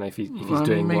wrist. I don't know if he's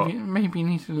doing maybe he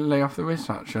needs to lay off the wrist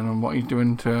action on what he's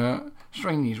doing to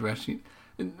strain his wrists.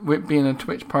 With being a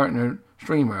Twitch partner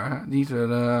streamer, these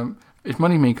are it's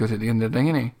money makers at the end of the day,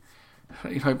 isn't he?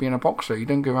 It's like being a boxer. You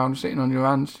don't go around sitting on your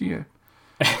hands, do you?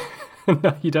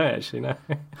 No, you don't actually. No.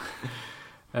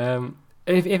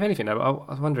 If anything, though,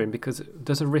 I was wondering, because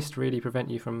does a wrist really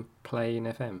prevent you from playing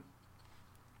FM?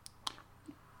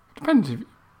 Depends.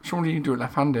 Surely you do it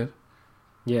left-handed.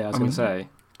 Yeah, I was going to say.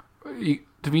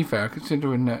 To be fair,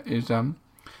 considering that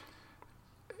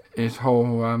his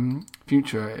whole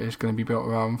future is going to be built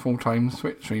around full-time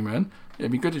Twitch streaming,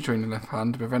 it'd be good to train the left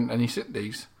hand to prevent any sit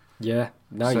days. Yeah,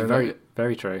 no, So you're very,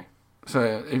 very true.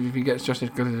 So if he gets just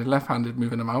as good as his left-handed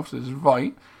moving the mouse as his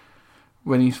right,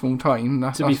 when he's full-time,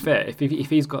 To be fair, if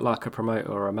he's got like a promoter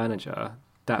or a manager,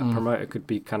 that promoter could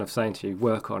be kind of saying to you,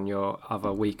 work on your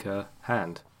other weaker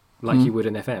hand, like you would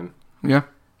in FM. Yeah.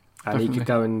 And Definitely. he could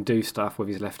go and do stuff with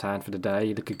his left hand for the day.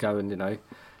 He could go and,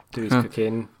 do his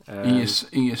cooking.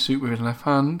 Eat a soup with his left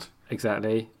hand.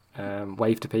 Exactly.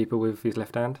 Wave to people with his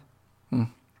left hand. Do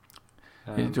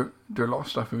a lot of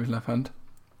stuff with his left hand.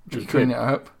 Just You train could. it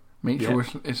up. Make sure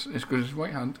it's as good as his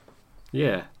right hand.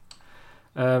 Yeah.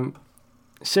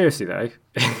 Seriously though,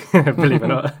 believe it or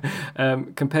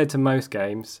not, compared to most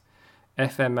games,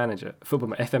 Football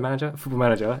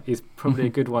Manager is probably a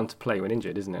good one to play when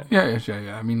injured, isn't it? Yeah, it is,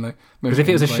 yeah. I mean, like, Because if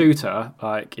it was a games, shooter,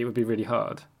 it would be really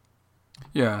hard.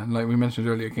 Yeah, like we mentioned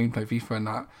earlier, gameplay FIFA and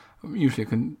that, usually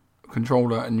a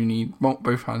controller and you need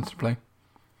both hands to play.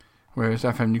 Whereas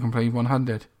FM, you can play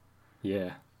one-handed.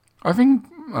 Yeah. I think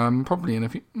probably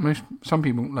some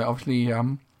people, like obviously,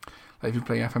 like if you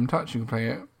play FM Touch, you can play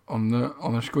it on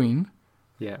the screen.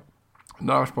 Yeah.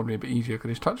 That was probably a bit easier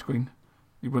because it's touchscreen.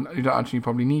 You don't actually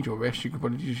probably need your wrist. You could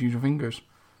probably just use your fingers.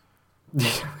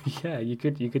 Yeah, you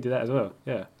could do that as well.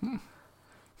 Yeah.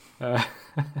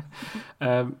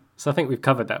 So I think we've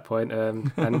covered that point.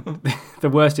 And the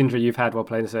worst injury you've had while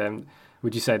playing this,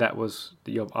 would you say that was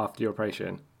after your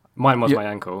operation? Mine was my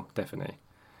ankle, definitely.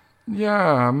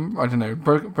 Yeah, I don't know.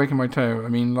 Breaking my toe. I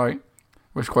mean, like,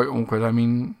 was quite awkward. I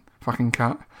mean, fucking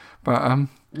cat. But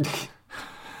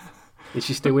Is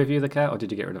she still with you, the cat, or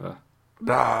did you get rid of her?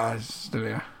 nah, it's still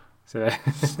here. So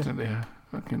Still here.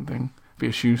 Fucking thing. Be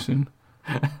a shoe soon.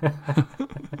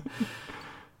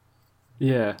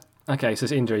 yeah. Okay, so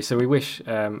it's injury. So we wish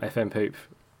FM Poop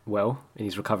well in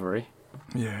his recovery.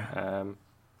 Yeah.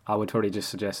 I would probably just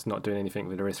suggest not doing anything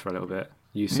with the wrist for a little bit.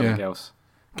 Use something else.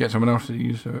 Get someone else to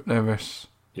use their wrists.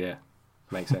 Yeah,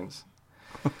 makes sense.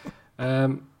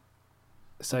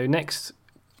 So next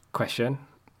question.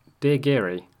 Dear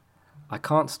Geary, I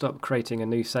can't stop creating a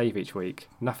new save each week.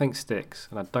 Nothing sticks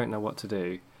and I don't know what to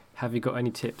do. Have you got any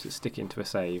tips at sticking to a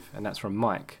save? And that's from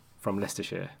Mike from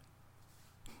Leicestershire.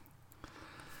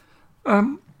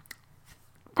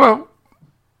 Well,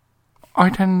 I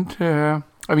tend to...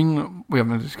 I mean, we had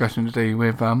a discussion today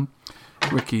with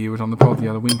Ricky, who was on the pod the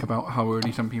other week, about how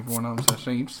early some people announce their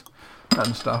saves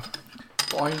and stuff.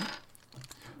 But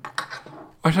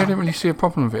I don't really see a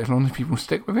problem with it as long as people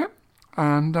stick with it.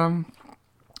 And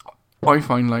I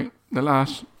find, like, the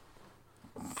last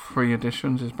 3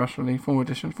 editions, especially 4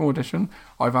 edition,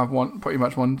 I've had pretty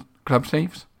much one club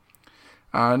saves.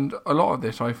 And a lot of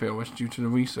this, I feel, is due to the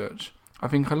research. I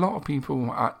think a lot of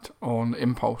people act on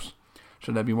impulse.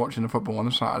 So they'd be watching the football on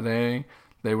a Saturday.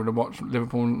 They would have watched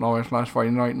Liverpool and Norwich last Friday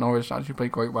night. Norwich actually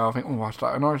played quite well. I think, I'll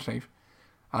start a Norwich save.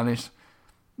 And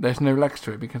there's no legs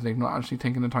to it because they've not actually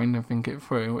taken the time to think it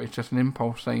through. It's just an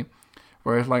impulse save.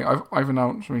 Whereas, like, I've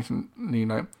announced recently,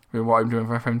 like, with what I'm doing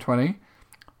for FM20,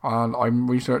 and I'm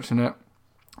researching it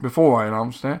before I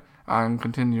announced it, and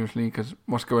continuously, because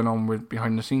what's going on with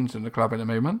behind the scenes in the club at the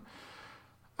moment.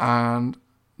 And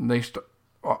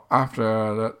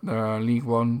after the League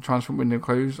One transfer window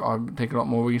closed, I've taken a lot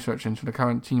more research into the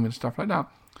current team and stuff like that.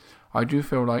 I do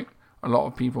feel like a lot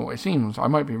of people, it seems, I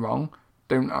might be wrong,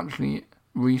 don't actually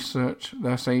research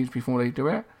their saves before they do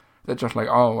it. They're just like,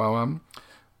 oh, well,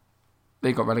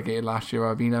 they got relegated last year,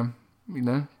 I'll be them, you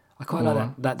know? I quite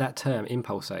like that term,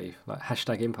 impulse save. Like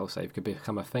hashtag impulse save could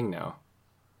become a thing now.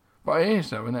 But it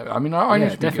is though, isn't it? I mean, I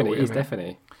used to be definitely, guilty of it.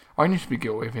 definitely. I used to be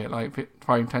guilty of it like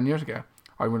 5-10 years ago.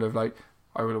 I would have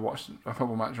watched a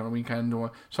football match on a weekend,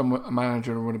 or a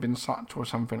manager would have been sacked or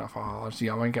something. I thought, I'll see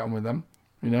how I get on with them,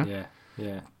 you know?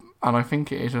 Yeah. And I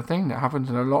think it is a thing that happens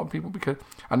in a lot of people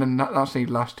and then that's the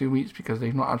last 2 weeks because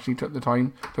they've not actually took the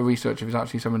time to research if it's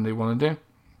actually something they want to do.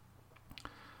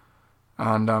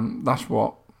 And that's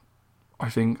what I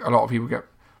think a lot of people get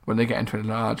when they get into it.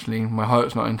 Actually, my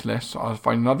heart's not into this, so I'll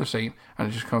find another save, and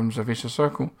it just becomes a vicious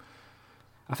circle.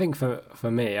 I think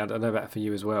for me, I don't know about for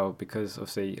you as well, because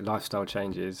obviously lifestyle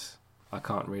changes. I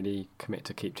can't really commit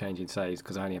to keep changing saves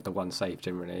because I only have the one save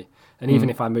generally, and even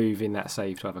if I move in that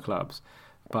save to other clubs,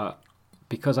 but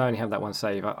because I only have that one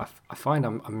save, I find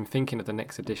I'm thinking of the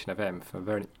next edition of M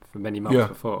for many months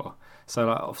before. So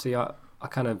like, obviously I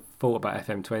kind of thought about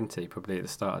FM20 probably at the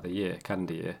start of the year,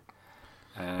 calendar year.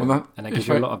 And that gives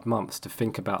you a lot of months to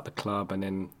think about the club and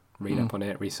then read up on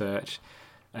it, research.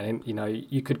 And then, you know,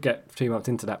 you could get 2 months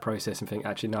into that process and think,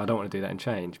 actually, no, I don't want to do that and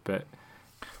change. But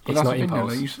it's not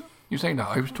impulse. You say that.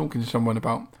 I was talking to someone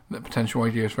about the potential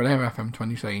ideas for their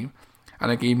FM20 save,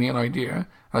 and they gave me an idea.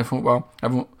 And I thought, well,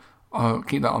 I'll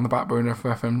keep that on the back burner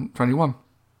for FM21.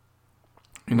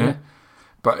 You know? Yeah.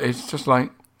 But it's just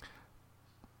like,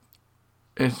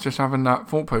 it's just having that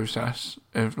thought process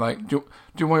of like, do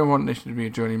I want this to be a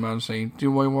journeyman save?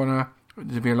 Do I want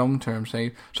to be a long-term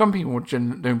save? Some people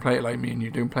don't play it like me and you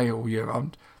don't play it all year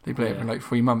round. They play it for like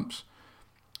 3 months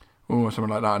or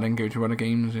something like that, and then go to other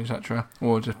games, etc.,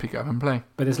 or just pick it up and play.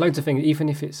 But there's loads of things, even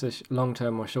if it's a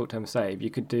long-term or short-term save, you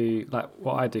could do like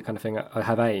what I do kind of thing. I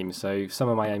have aims, so some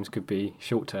of my aims could be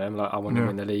short-term, like I want to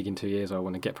win the league in 2 years, or I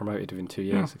want to get promoted within 2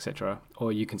 years, etc.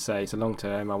 Or you can say it's a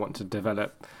long-term, I want to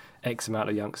develop X amount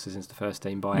of youngsters into the first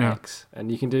team by X, and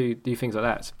you can do things like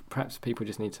that. So perhaps people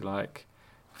just need to like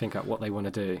think out what they want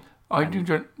to do. I do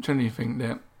generally think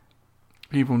that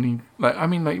people need, like, I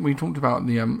mean, like we talked about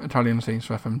the Italian saves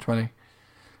for FM20.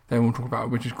 They all talk about it,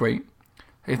 which is great.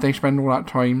 If they spend all that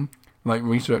time like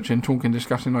researching, talking,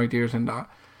 discussing ideas and that,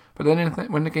 but then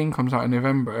when the game comes out in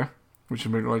November, which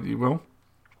is really likely will,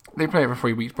 they play it for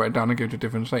 3 weeks, put it down and go to a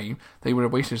different save. They would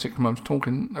have wasted 6 months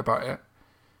talking about it.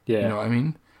 Yeah, you know what I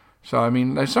mean. So, I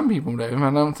mean, there's some people that have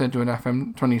announced they're doing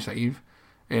FM20 save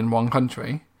in one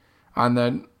country, and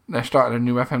then they're starting a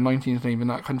new FM19 save in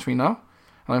that country now.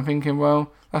 And I'm thinking,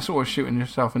 well, that's sort of shooting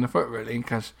yourself in the foot, really,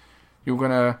 because you're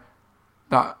going to,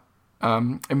 that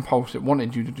impulse that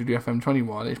wanted you to do the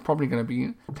FM21 is probably going to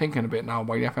be taken a bit now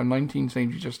by the FM19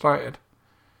 save you just started.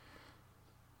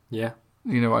 Yeah.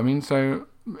 You know what I mean? So,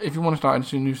 if you want to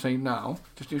start a new save now,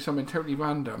 just do something totally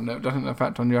random that doesn't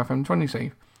affect on your FM20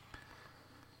 save.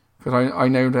 Because I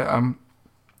know that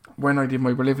when I did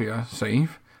my Bolivia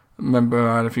save, remember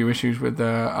I had a few issues with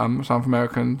the South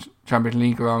American Champions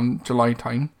League around July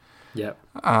time. Yep.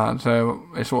 And so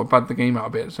it sort of bad the game out a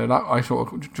bit. So that I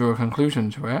sort of drew a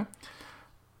conclusion to it.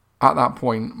 At that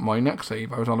point, my next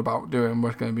save I was on about doing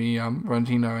was going to be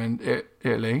Fiorentina and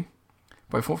Italy.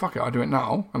 But I thought, fuck it, I'll do it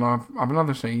now. And I'll have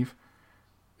another save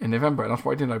in November. And that's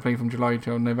what I did. I played from July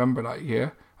till November that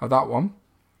year of that one.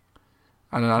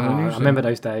 And then I had a new save. I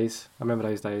remember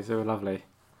those days. They were lovely.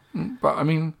 But I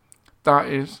mean, that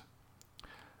is,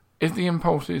 if the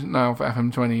impulse is now for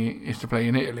FM20 is to play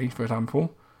in Italy, for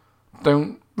example,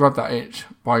 don't rub that itch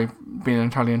by being an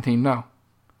Italian team now.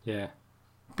 Yeah.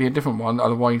 Be a different one.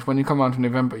 Otherwise, when you come around to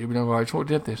November, you'll be like, well, I sort of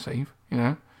did this save, you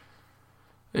know.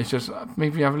 It's just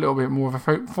maybe have a little bit more of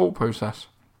a thought process.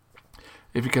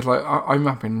 If because like I'm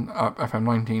wrapping up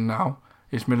FM19 now.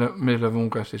 It's middle of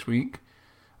August this week.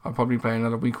 I'll probably play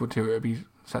another week or two. It'll be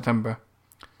September.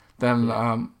 Then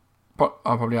but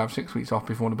I'll probably have 6 weeks off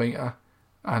before the beta,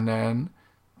 and then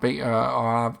beta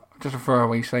I'll have just a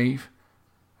throwaway save,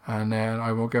 and then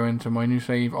I will go into my new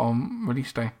save on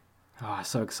release day. Oh,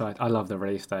 so excited! I love the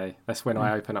release day. That's when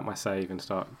I open up my save and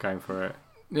start going for it.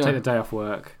 Yeah. Take the day off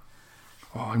work.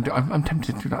 Oh, I'm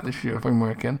tempted to do that this year if I'm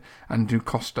working and do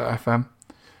Costa FM.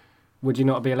 Would you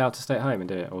not be allowed to stay at home and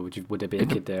do it, or would there be a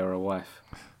kid there or a wife?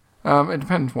 It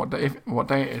depends what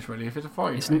day it is, really. If it's a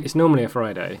Friday, it's normally a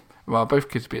Friday. Well, both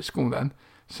kids will be at school then,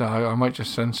 so I might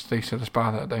just send Stacey to the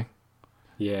spa that day.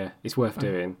 Yeah, it's worth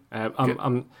doing.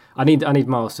 I need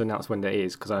Miles to announce when that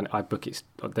is, because I book it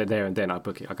there and then. I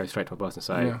book it. I go straight to my boss and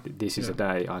say, "This is a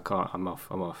day I can't. I'm off.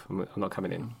 I'm not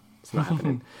coming in. It's not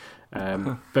happening."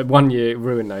 But 1 year it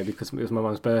ruined though, because it was my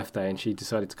mum's birthday and she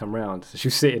decided to come round. So she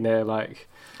was sitting there like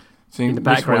in the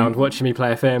background watching me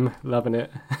play FM, loving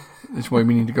it. That's why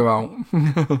we need to go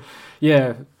out.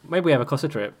 Yeah, maybe we have a Costa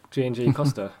trip. G&G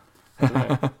Costa. I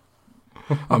don't know.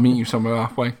 I'll meet you somewhere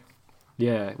halfway.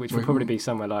 Yeah, which would probably be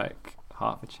somewhere like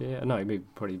Hertfordshire. No, maybe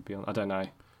probably beyond. I don't know.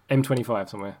 M25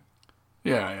 somewhere.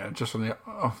 Yeah, just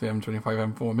off the M25,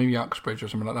 M4, maybe Uxbridge or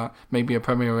something like that. Maybe a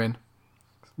Premier Inn.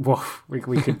 Whoa,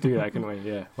 we could do that, couldn't we?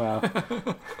 Yeah. Wow.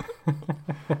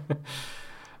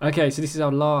 Okay, so this is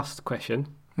our last question.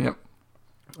 Yep.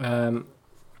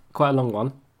 Quite a long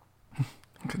one.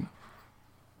 Okay.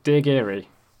 Dear Gary,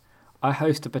 I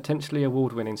host a potentially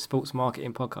award-winning sports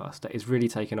marketing podcast that is really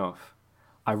taking off.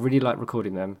 I really like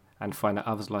recording them and find that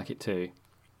others like it too.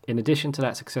 In addition to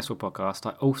that successful podcast,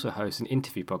 I also host an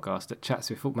interview podcast that chats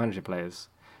with Football Manager players.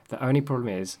 The only problem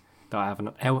is that I have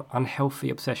an unhealthy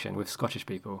obsession with Scottish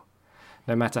people.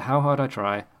 No matter how hard I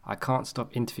try, I can't stop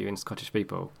interviewing Scottish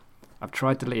people. I've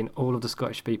tried deleting all of the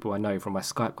Scottish people I know from my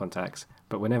Skype contacts,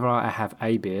 but whenever I have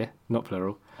a beer, not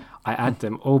plural, I add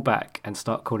them all back and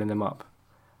start calling them up.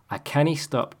 I can't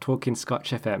stop talking Scotch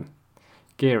FM.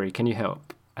 Gary, can you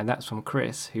help? And that's from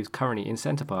Chris, who's currently in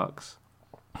Centre Parks.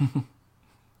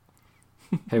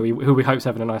 who we hope's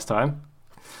having a nice time.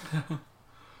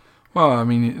 Well, I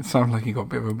mean, it sounds like you got a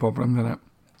bit of a problem, doesn't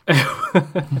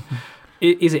it?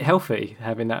 Is it healthy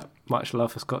having that much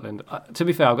love for Scotland? To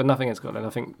be fair, I've got nothing against Scotland. I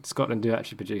think Scotland do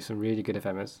actually produce some really good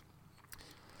FMers.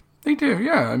 They do,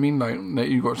 yeah. I mean, like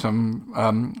you've got some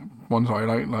ones I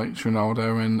like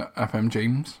Ronaldo and FM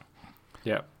James.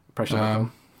 Yeah, pressure.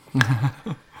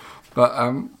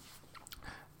 But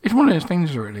it's one of those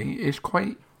things, really. It's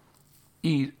quite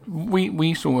easy.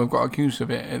 We sort of got accused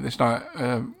of it at the start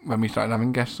when we started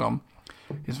having guests on.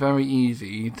 It's very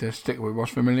easy to stick with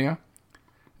what's familiar.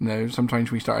 You know, sometimes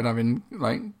we started having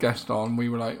like guests on. We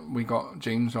got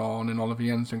James on and Oliver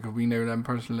Jensen because we know them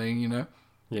personally. You know.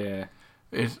 Yeah.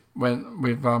 Is when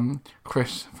with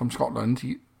Chris from Scotland.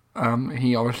 He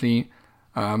obviously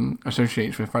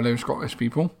associates with fellow Scottish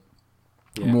people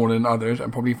more than others,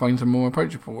 and probably finds them more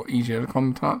approachable, easier to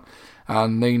contact,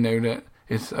 and they know that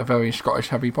it's a very Scottish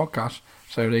heavy podcast,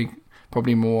 so they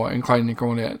probably more inclined to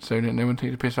call it so that no one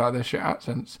takes the piss out of their shit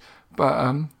accents.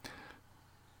 But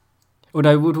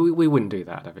although we wouldn't do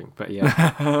that, I think. But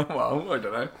yeah. Well, I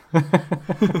don't know.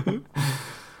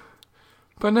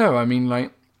 But no, I mean,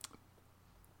 like,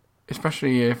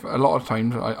 especially if a lot of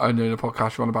times I know the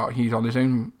podcast you're on about, he's on his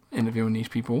own interviewing these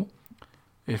people,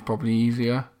 it's probably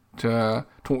easier to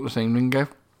talk the same lingo.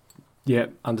 Yeah,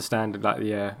 understand, like,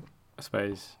 yeah, I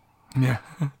suppose. Yeah.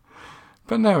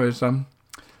 But no, it's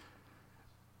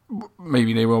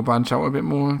maybe they will branch out a bit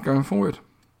more going forward.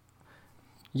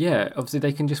 Yeah, obviously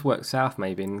they can just work south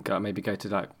maybe and go to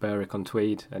like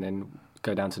Berwick-on-Tweed and then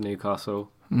go down to Newcastle.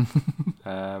 There's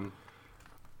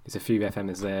a few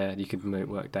FMers there. You could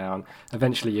work down.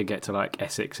 Eventually, you get to like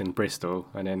Essex and Bristol,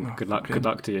 and then good luck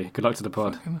to you. Good luck to the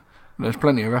pod. There's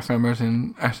plenty of FMers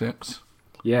in Essex.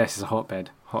 Yes, it's a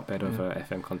hotbed of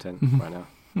FM content right now.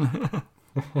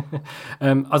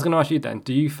 I was going to ask you then: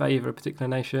 do you favour a particular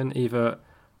nation, either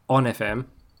on FM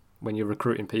when you're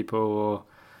recruiting people, or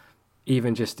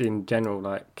even just in general,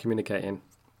 like communicating?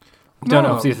 You don't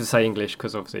obviously have to say English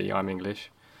because obviously I'm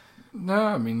English. No,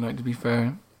 I mean, like, to be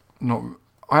fair, not.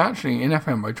 I actually, in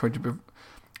FM, I tried to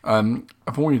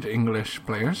avoid English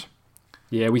players.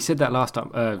 Yeah, we said that last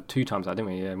time, 2 times, didn't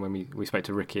we? When we spoke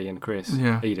to Ricky and Chris,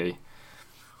 Edie.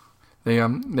 They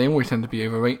always tend to be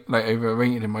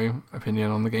overrated in my opinion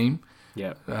on the game.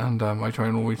 Yeah. And I always try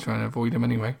and avoid them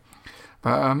anyway.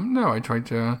 But no, I tried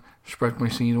to spread my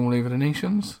seed all over the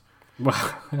nations.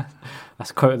 Well,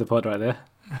 that's a quote of the pod right there.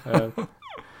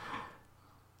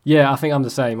 Yeah, I think I'm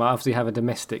the same. I obviously have a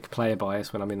domestic player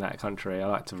bias when I'm in that country. I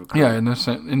like to recruit. Yeah, in the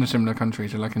similar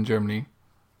countries, like in Germany.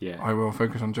 Yeah. I will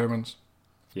focus on Germans.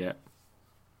 Yeah.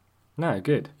 No,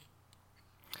 good.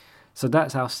 So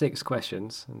that's our 6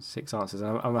 questions and 6 answers.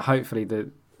 And hopefully the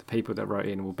people that wrote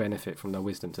in will benefit from the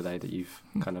wisdom today that you've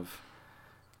kind of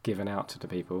given out to the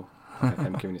people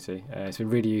in the community. It's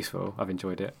been really useful. I've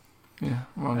enjoyed it. Yeah,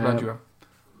 well, I'm glad you have.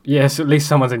 Yes, at least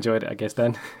someone's enjoyed it, I guess,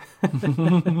 then.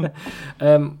 Going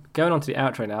on to the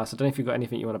outro now, so I don't know if you've got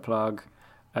anything you want to plug.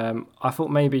 I thought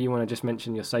maybe you want to just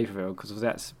mention your safe reveal, because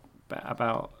that's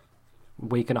about a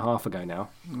week and a half ago now.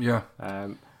 Yeah.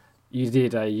 You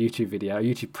did a YouTube video, a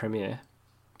YouTube premiere.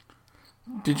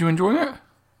 Did you enjoy it?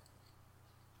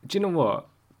 Do you know what?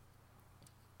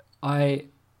 I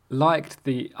liked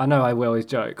I know I always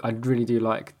joke, I really do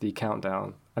like the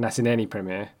countdown, and that's in any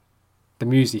premiere. The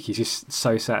music is just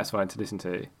so satisfying to listen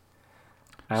to.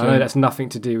 And I know that's nothing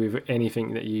to do with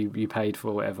anything that you paid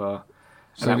for, whatever.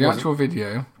 So the actual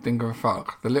video, didn't give a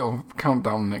fuck. The little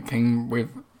countdown that came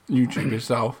with YouTube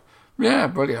itself Yeah,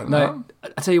 brilliant. No,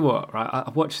 I tell you what, right? I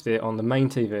watched it on the main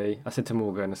TV. I said to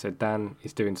Morgan, I said, Dan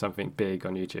is doing something big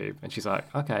on YouTube. And she's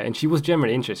like, okay. And she was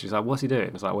generally interested. She's like, what's he doing?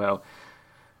 I was like, well,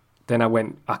 then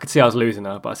I could see I was losing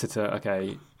her, but I said to her,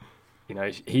 okay, you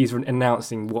know, he's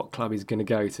announcing what club he's going to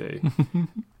go to.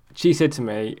 She said to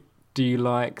me, do you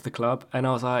like the club? And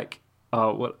I was like,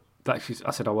 oh, well, I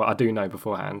said, oh, well, I do know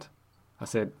beforehand. I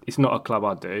said, it's not a club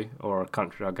I'd do or a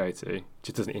country I'd go to. It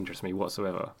just doesn't interest me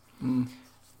whatsoever. Mm.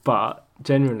 But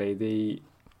generally, the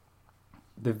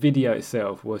video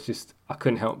itself was just, I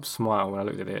couldn't help smile when I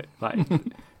looked at it. Like,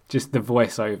 just the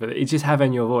voiceover. It's just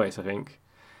having your voice, I think.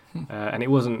 And it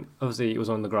wasn't, obviously, it was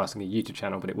on the Grass and Gear YouTube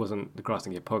channel, but it wasn't the Grass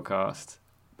and Gear podcast.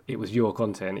 It was your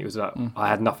content. It was like, I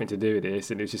had nothing to do with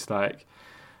this. And it was just like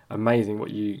amazing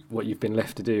what you've been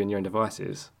left to do in your own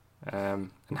devices.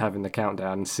 And having the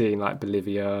countdown and seeing like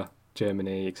Bolivia,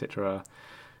 Germany, etc.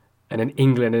 And then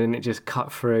England, and then it just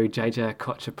cut through JJ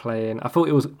Okocha playing.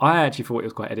 I actually thought it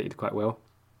was quite edited quite well.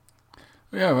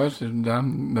 Yeah, well,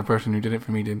 the person who did it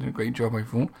for me did a great job, I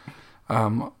thought.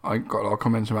 I got a lot of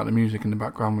comments about the music in the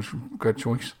background, which was a good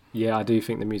choice. Yeah, I do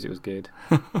think the music was good.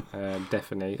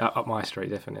 Definitely. Up my street,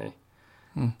 definit's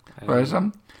Whereas,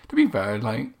 to be fair,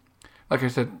 like I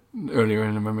said earlier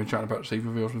when we were chatting about Save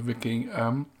Reveals with Vicky,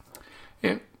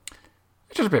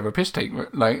 it's just a bit of a piss take,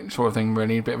 like, sort of thing,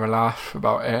 really, a bit of a laugh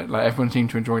about it. Like, everyone seemed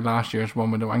to enjoy last year's one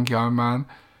with the Wanky Iron Man.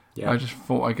 Yeah. I just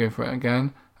thought I'd go for it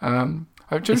again.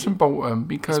 I've chosen Bolton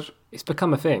because... It's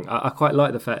become a thing. I quite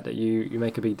like the fact that you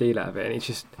make a big deal out of it, and it's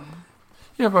just...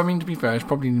 Yeah, but I mean, to be fair, it's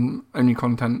probably only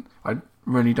content I've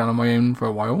really done on my own for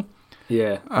a while.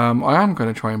 Yeah. I am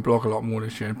going to try and blog a lot more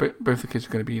this year, but both the kids are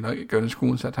going to be, like, going to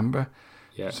school in September.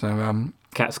 Yeah. So,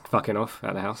 Cat's fucking off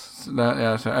at the house.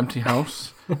 So empty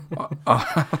house.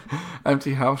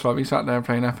 Empty house. I'll be sat there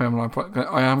playing FM, and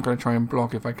I am going to try and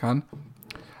blog if I can.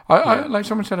 I like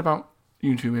someone said about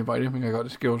YouTube, but I don't think I got the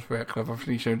skills for it, because I've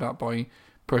obviously showed that by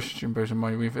pushing both of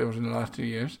my reveals in the last 2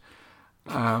 years.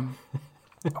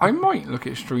 I might look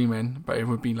at streaming, but it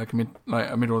would be like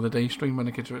a middle of the day stream when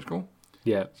the kids are at school.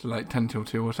 Yeah. So like 10 till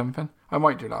 2 or something. I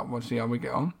might do that. We'll see how we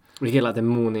get on. We get like the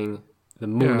morning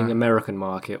American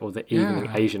market or the evening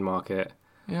Asian market.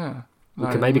 Yeah. We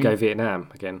could maybe go Vietnam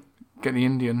again. Get the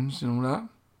Indians and all that.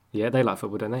 Yeah, they like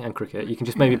football, don't they? And cricket. You can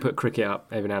just maybe put cricket up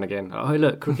every now and again. Oh,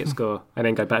 look, cricket score. And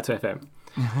then go back to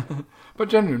FM. But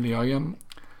generally,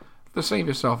 the Save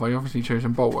Yourself, I obviously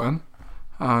chosen Bolton.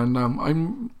 And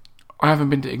I haven't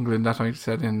been to England, as I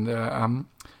said in the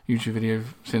YouTube video,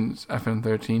 since FM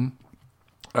 13.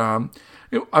 I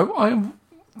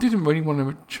didn't really want to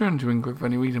return to England for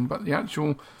any reason, but the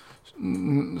actual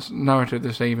narrative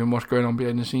they're saving, what's going on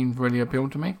behind the scenes, really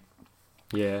appealed to me.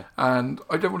 Yeah. And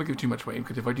I don't want to give too much away,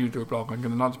 because if I do a blog, I'm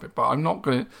going to nudge a bit. But I'm not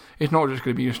going to. It's not just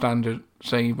going to be your standard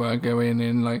save where I go in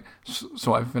and like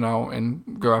sort everything out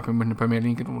and go up and win the Premier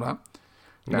League and all that.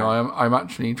 No. You know, I'm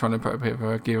actually trying to put a bit of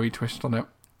a geary twist on it.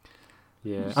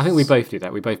 Yeah, I think we both do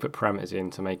that. We both put parameters in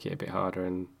to make it a bit harder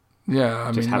and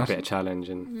have a bit of challenge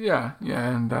and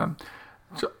and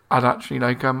so I'd actually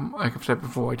like I've said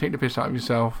before, I take the piss out of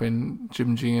yourself and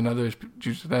Jim G and others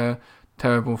due to their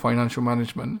terrible financial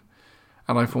management,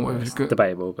 and I thought it was good.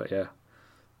 Debatable, but yeah.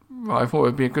 I thought it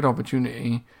would be a good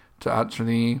opportunity to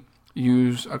actually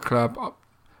use a club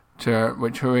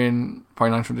which are in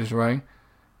financial disarray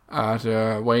as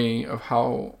a way of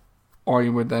how I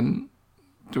would then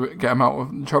get them out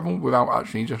of trouble without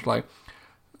actually just like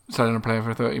selling a player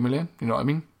for 30 million. You know what I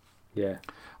mean? Yeah.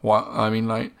 What I mean,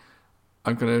 like,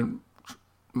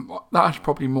 that's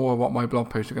probably more what my blog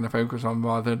posts are going to focus on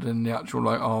rather than the actual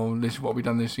like, oh, this is what we've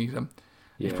done this season.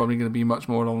 Yeah. It's probably going to be much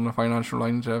more along the financial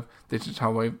lines of this is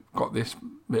how I've got this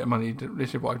bit of money,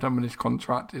 this is what I've done with this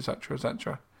contract, etc.,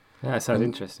 etc. Yeah, that sounds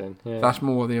interesting. Yeah. That's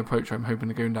more the approach I'm hoping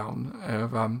to go down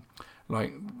of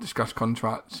like discuss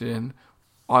contracts and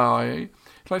like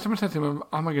someone said to me,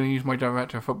 am I going to use my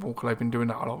director of football because I've been doing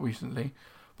that a lot recently?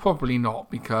 Probably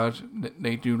not, because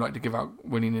they do like to give out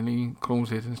willy-nilly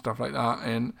clauses and stuff like that,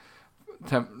 and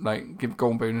give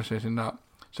goal bonuses and that.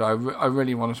 So I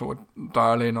really want to sort of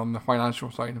dial in on the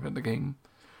financial side of it, the game.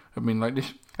 I mean, like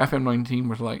this FM 19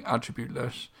 was like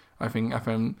attributeless. I think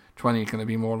FM 20 is going to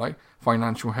be more like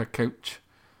financial head coach.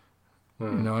 You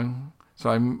know,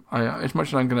 so as much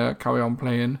as I'm going to carry on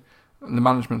playing the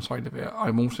management side of it,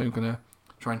 I'm also going to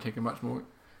try and take a much more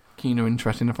keener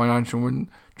interest in the financial and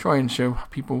try and show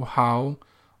people how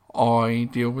I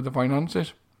deal with the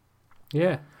finances.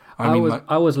 Yeah,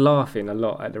 I was laughing a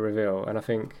lot at the reveal, and I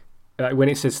think like when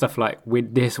it said stuff like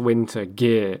with this winter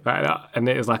gear, like that, and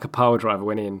it was like a pile driver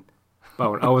went in.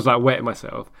 I was like wetting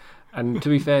myself. And to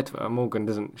be fair to her, Morgan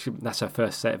that's her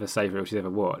first set of a save reel she's ever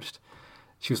watched.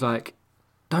 she was like,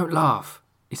 "Don't laugh.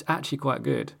 It's actually quite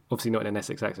good." Obviously not in an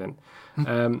Essex accent.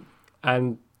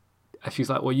 And she's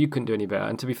like, "Well, you couldn't do any better."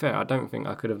 And to be fair, I don't think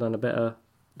I could have done a better.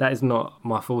 That is not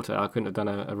my forte. I couldn't have done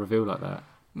a reveal like that.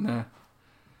 No.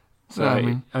 So I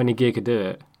mean, only Gear could do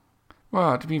it.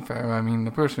 Well, to be fair, I mean,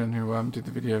 the person who did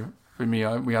the video for me,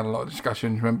 we had a lot of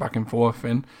discussions, went back and forth,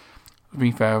 and to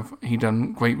be fair, he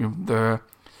done great with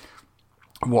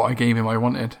what I gave him I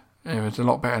wanted. It was a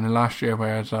lot better than last year,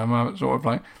 whereas I was sort of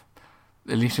like,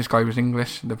 at least this guy was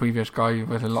English, the previous guy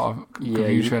was a lot of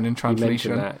confusion in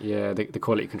translation. You mentioned that, yeah, the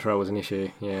quality control was an issue,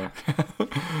 yeah.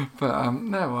 But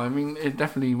no, I mean, it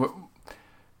definitely,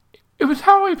 it was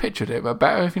how I pictured it, but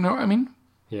better, if you know what I mean.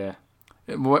 Yeah.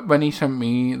 When he sent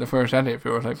me the first edit, it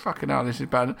was like, fucking hell, this is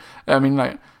bad. I mean,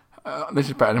 like, this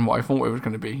is better than what I thought it was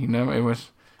going to be, you know. It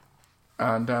was,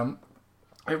 and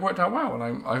it worked out well,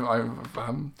 and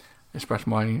I've expressed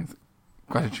my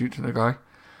gratitude to the guy.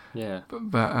 Yeah.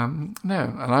 But no,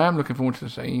 and I am looking forward to the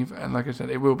save, and like I said,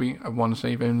 it will be a one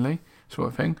save only sort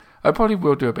of thing. I probably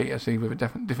will do a beta save with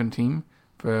a different team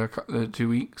for 2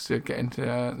 weeks to get into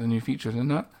the new features in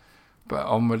that. But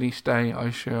on release day, I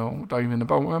shall dive in the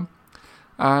bottom.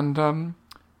 And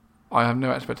I have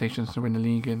no expectations to win the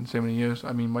league in so many years.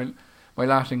 I mean, my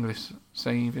last English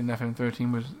save in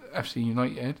FM13 was FC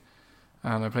United,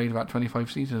 and I played about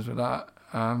 25 seasons with that,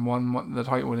 and won the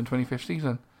title in the 25th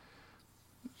season.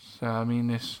 So I mean,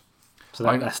 that's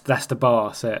the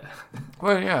bar set.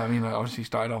 Well, yeah. I mean, I obviously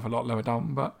started off a lot lower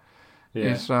down, but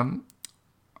it's I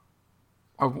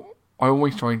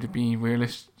always try to be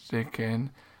realistic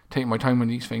and take my time with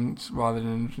these things rather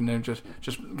than, you know, just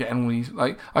getting all these,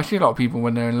 like, I see a lot of people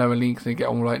when they're in lower leagues, they get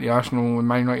all like the Arsenal and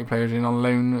Man United players in on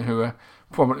loan who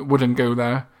probably wouldn't go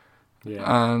there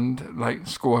and like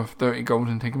score 30 goals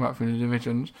and take them out through the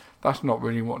divisions. That's not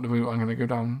really what the route I'm going to go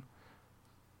down.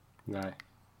 No.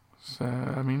 So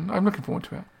I mean, I'm looking forward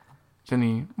to it. It's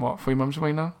only 3 months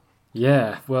away now.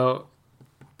 Yeah, well,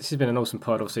 this has been an awesome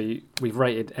pod. Obviously, we've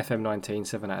rated FM19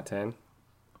 7 out of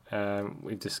 10.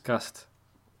 We've discussed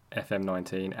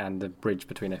FM19 and the bridge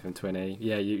between FM20.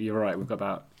 Yeah, you're right. We've got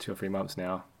about 2 or 3 months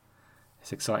now.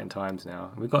 It's exciting times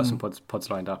now. We've got some pods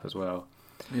lined up as well.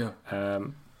 Yeah.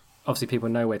 Obviously, people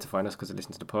know where to find us because they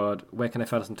listen to the pod. Where can they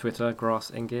find us on Twitter? Grass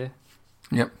and Gear.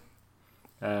 Yep.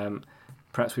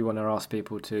 Perhaps we want to ask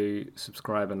people to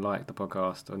subscribe and like the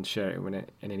podcast and share it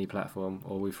in any platform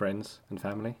or with friends and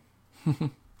family.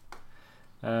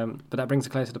 But that brings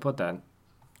us closer to the pod, Dan.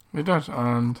 It does,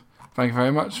 and thank you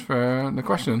very much for the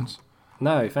questions.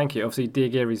 No, thank you. Obviously, Dear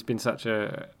Gear has been such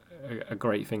a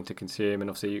great thing to consume, and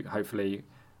obviously, hopefully,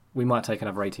 we might take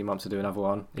another 18 months to do another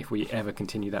one if we ever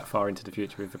continue that far into the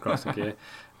future with the Grass and Gear.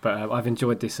 But I've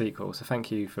enjoyed this sequel, so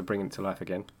thank you for bringing it to life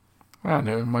again. Well,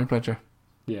 no, my pleasure.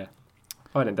 Yeah.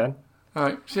 All right then, Dan. All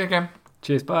right, see you again.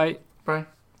 Cheers, bye. Bye.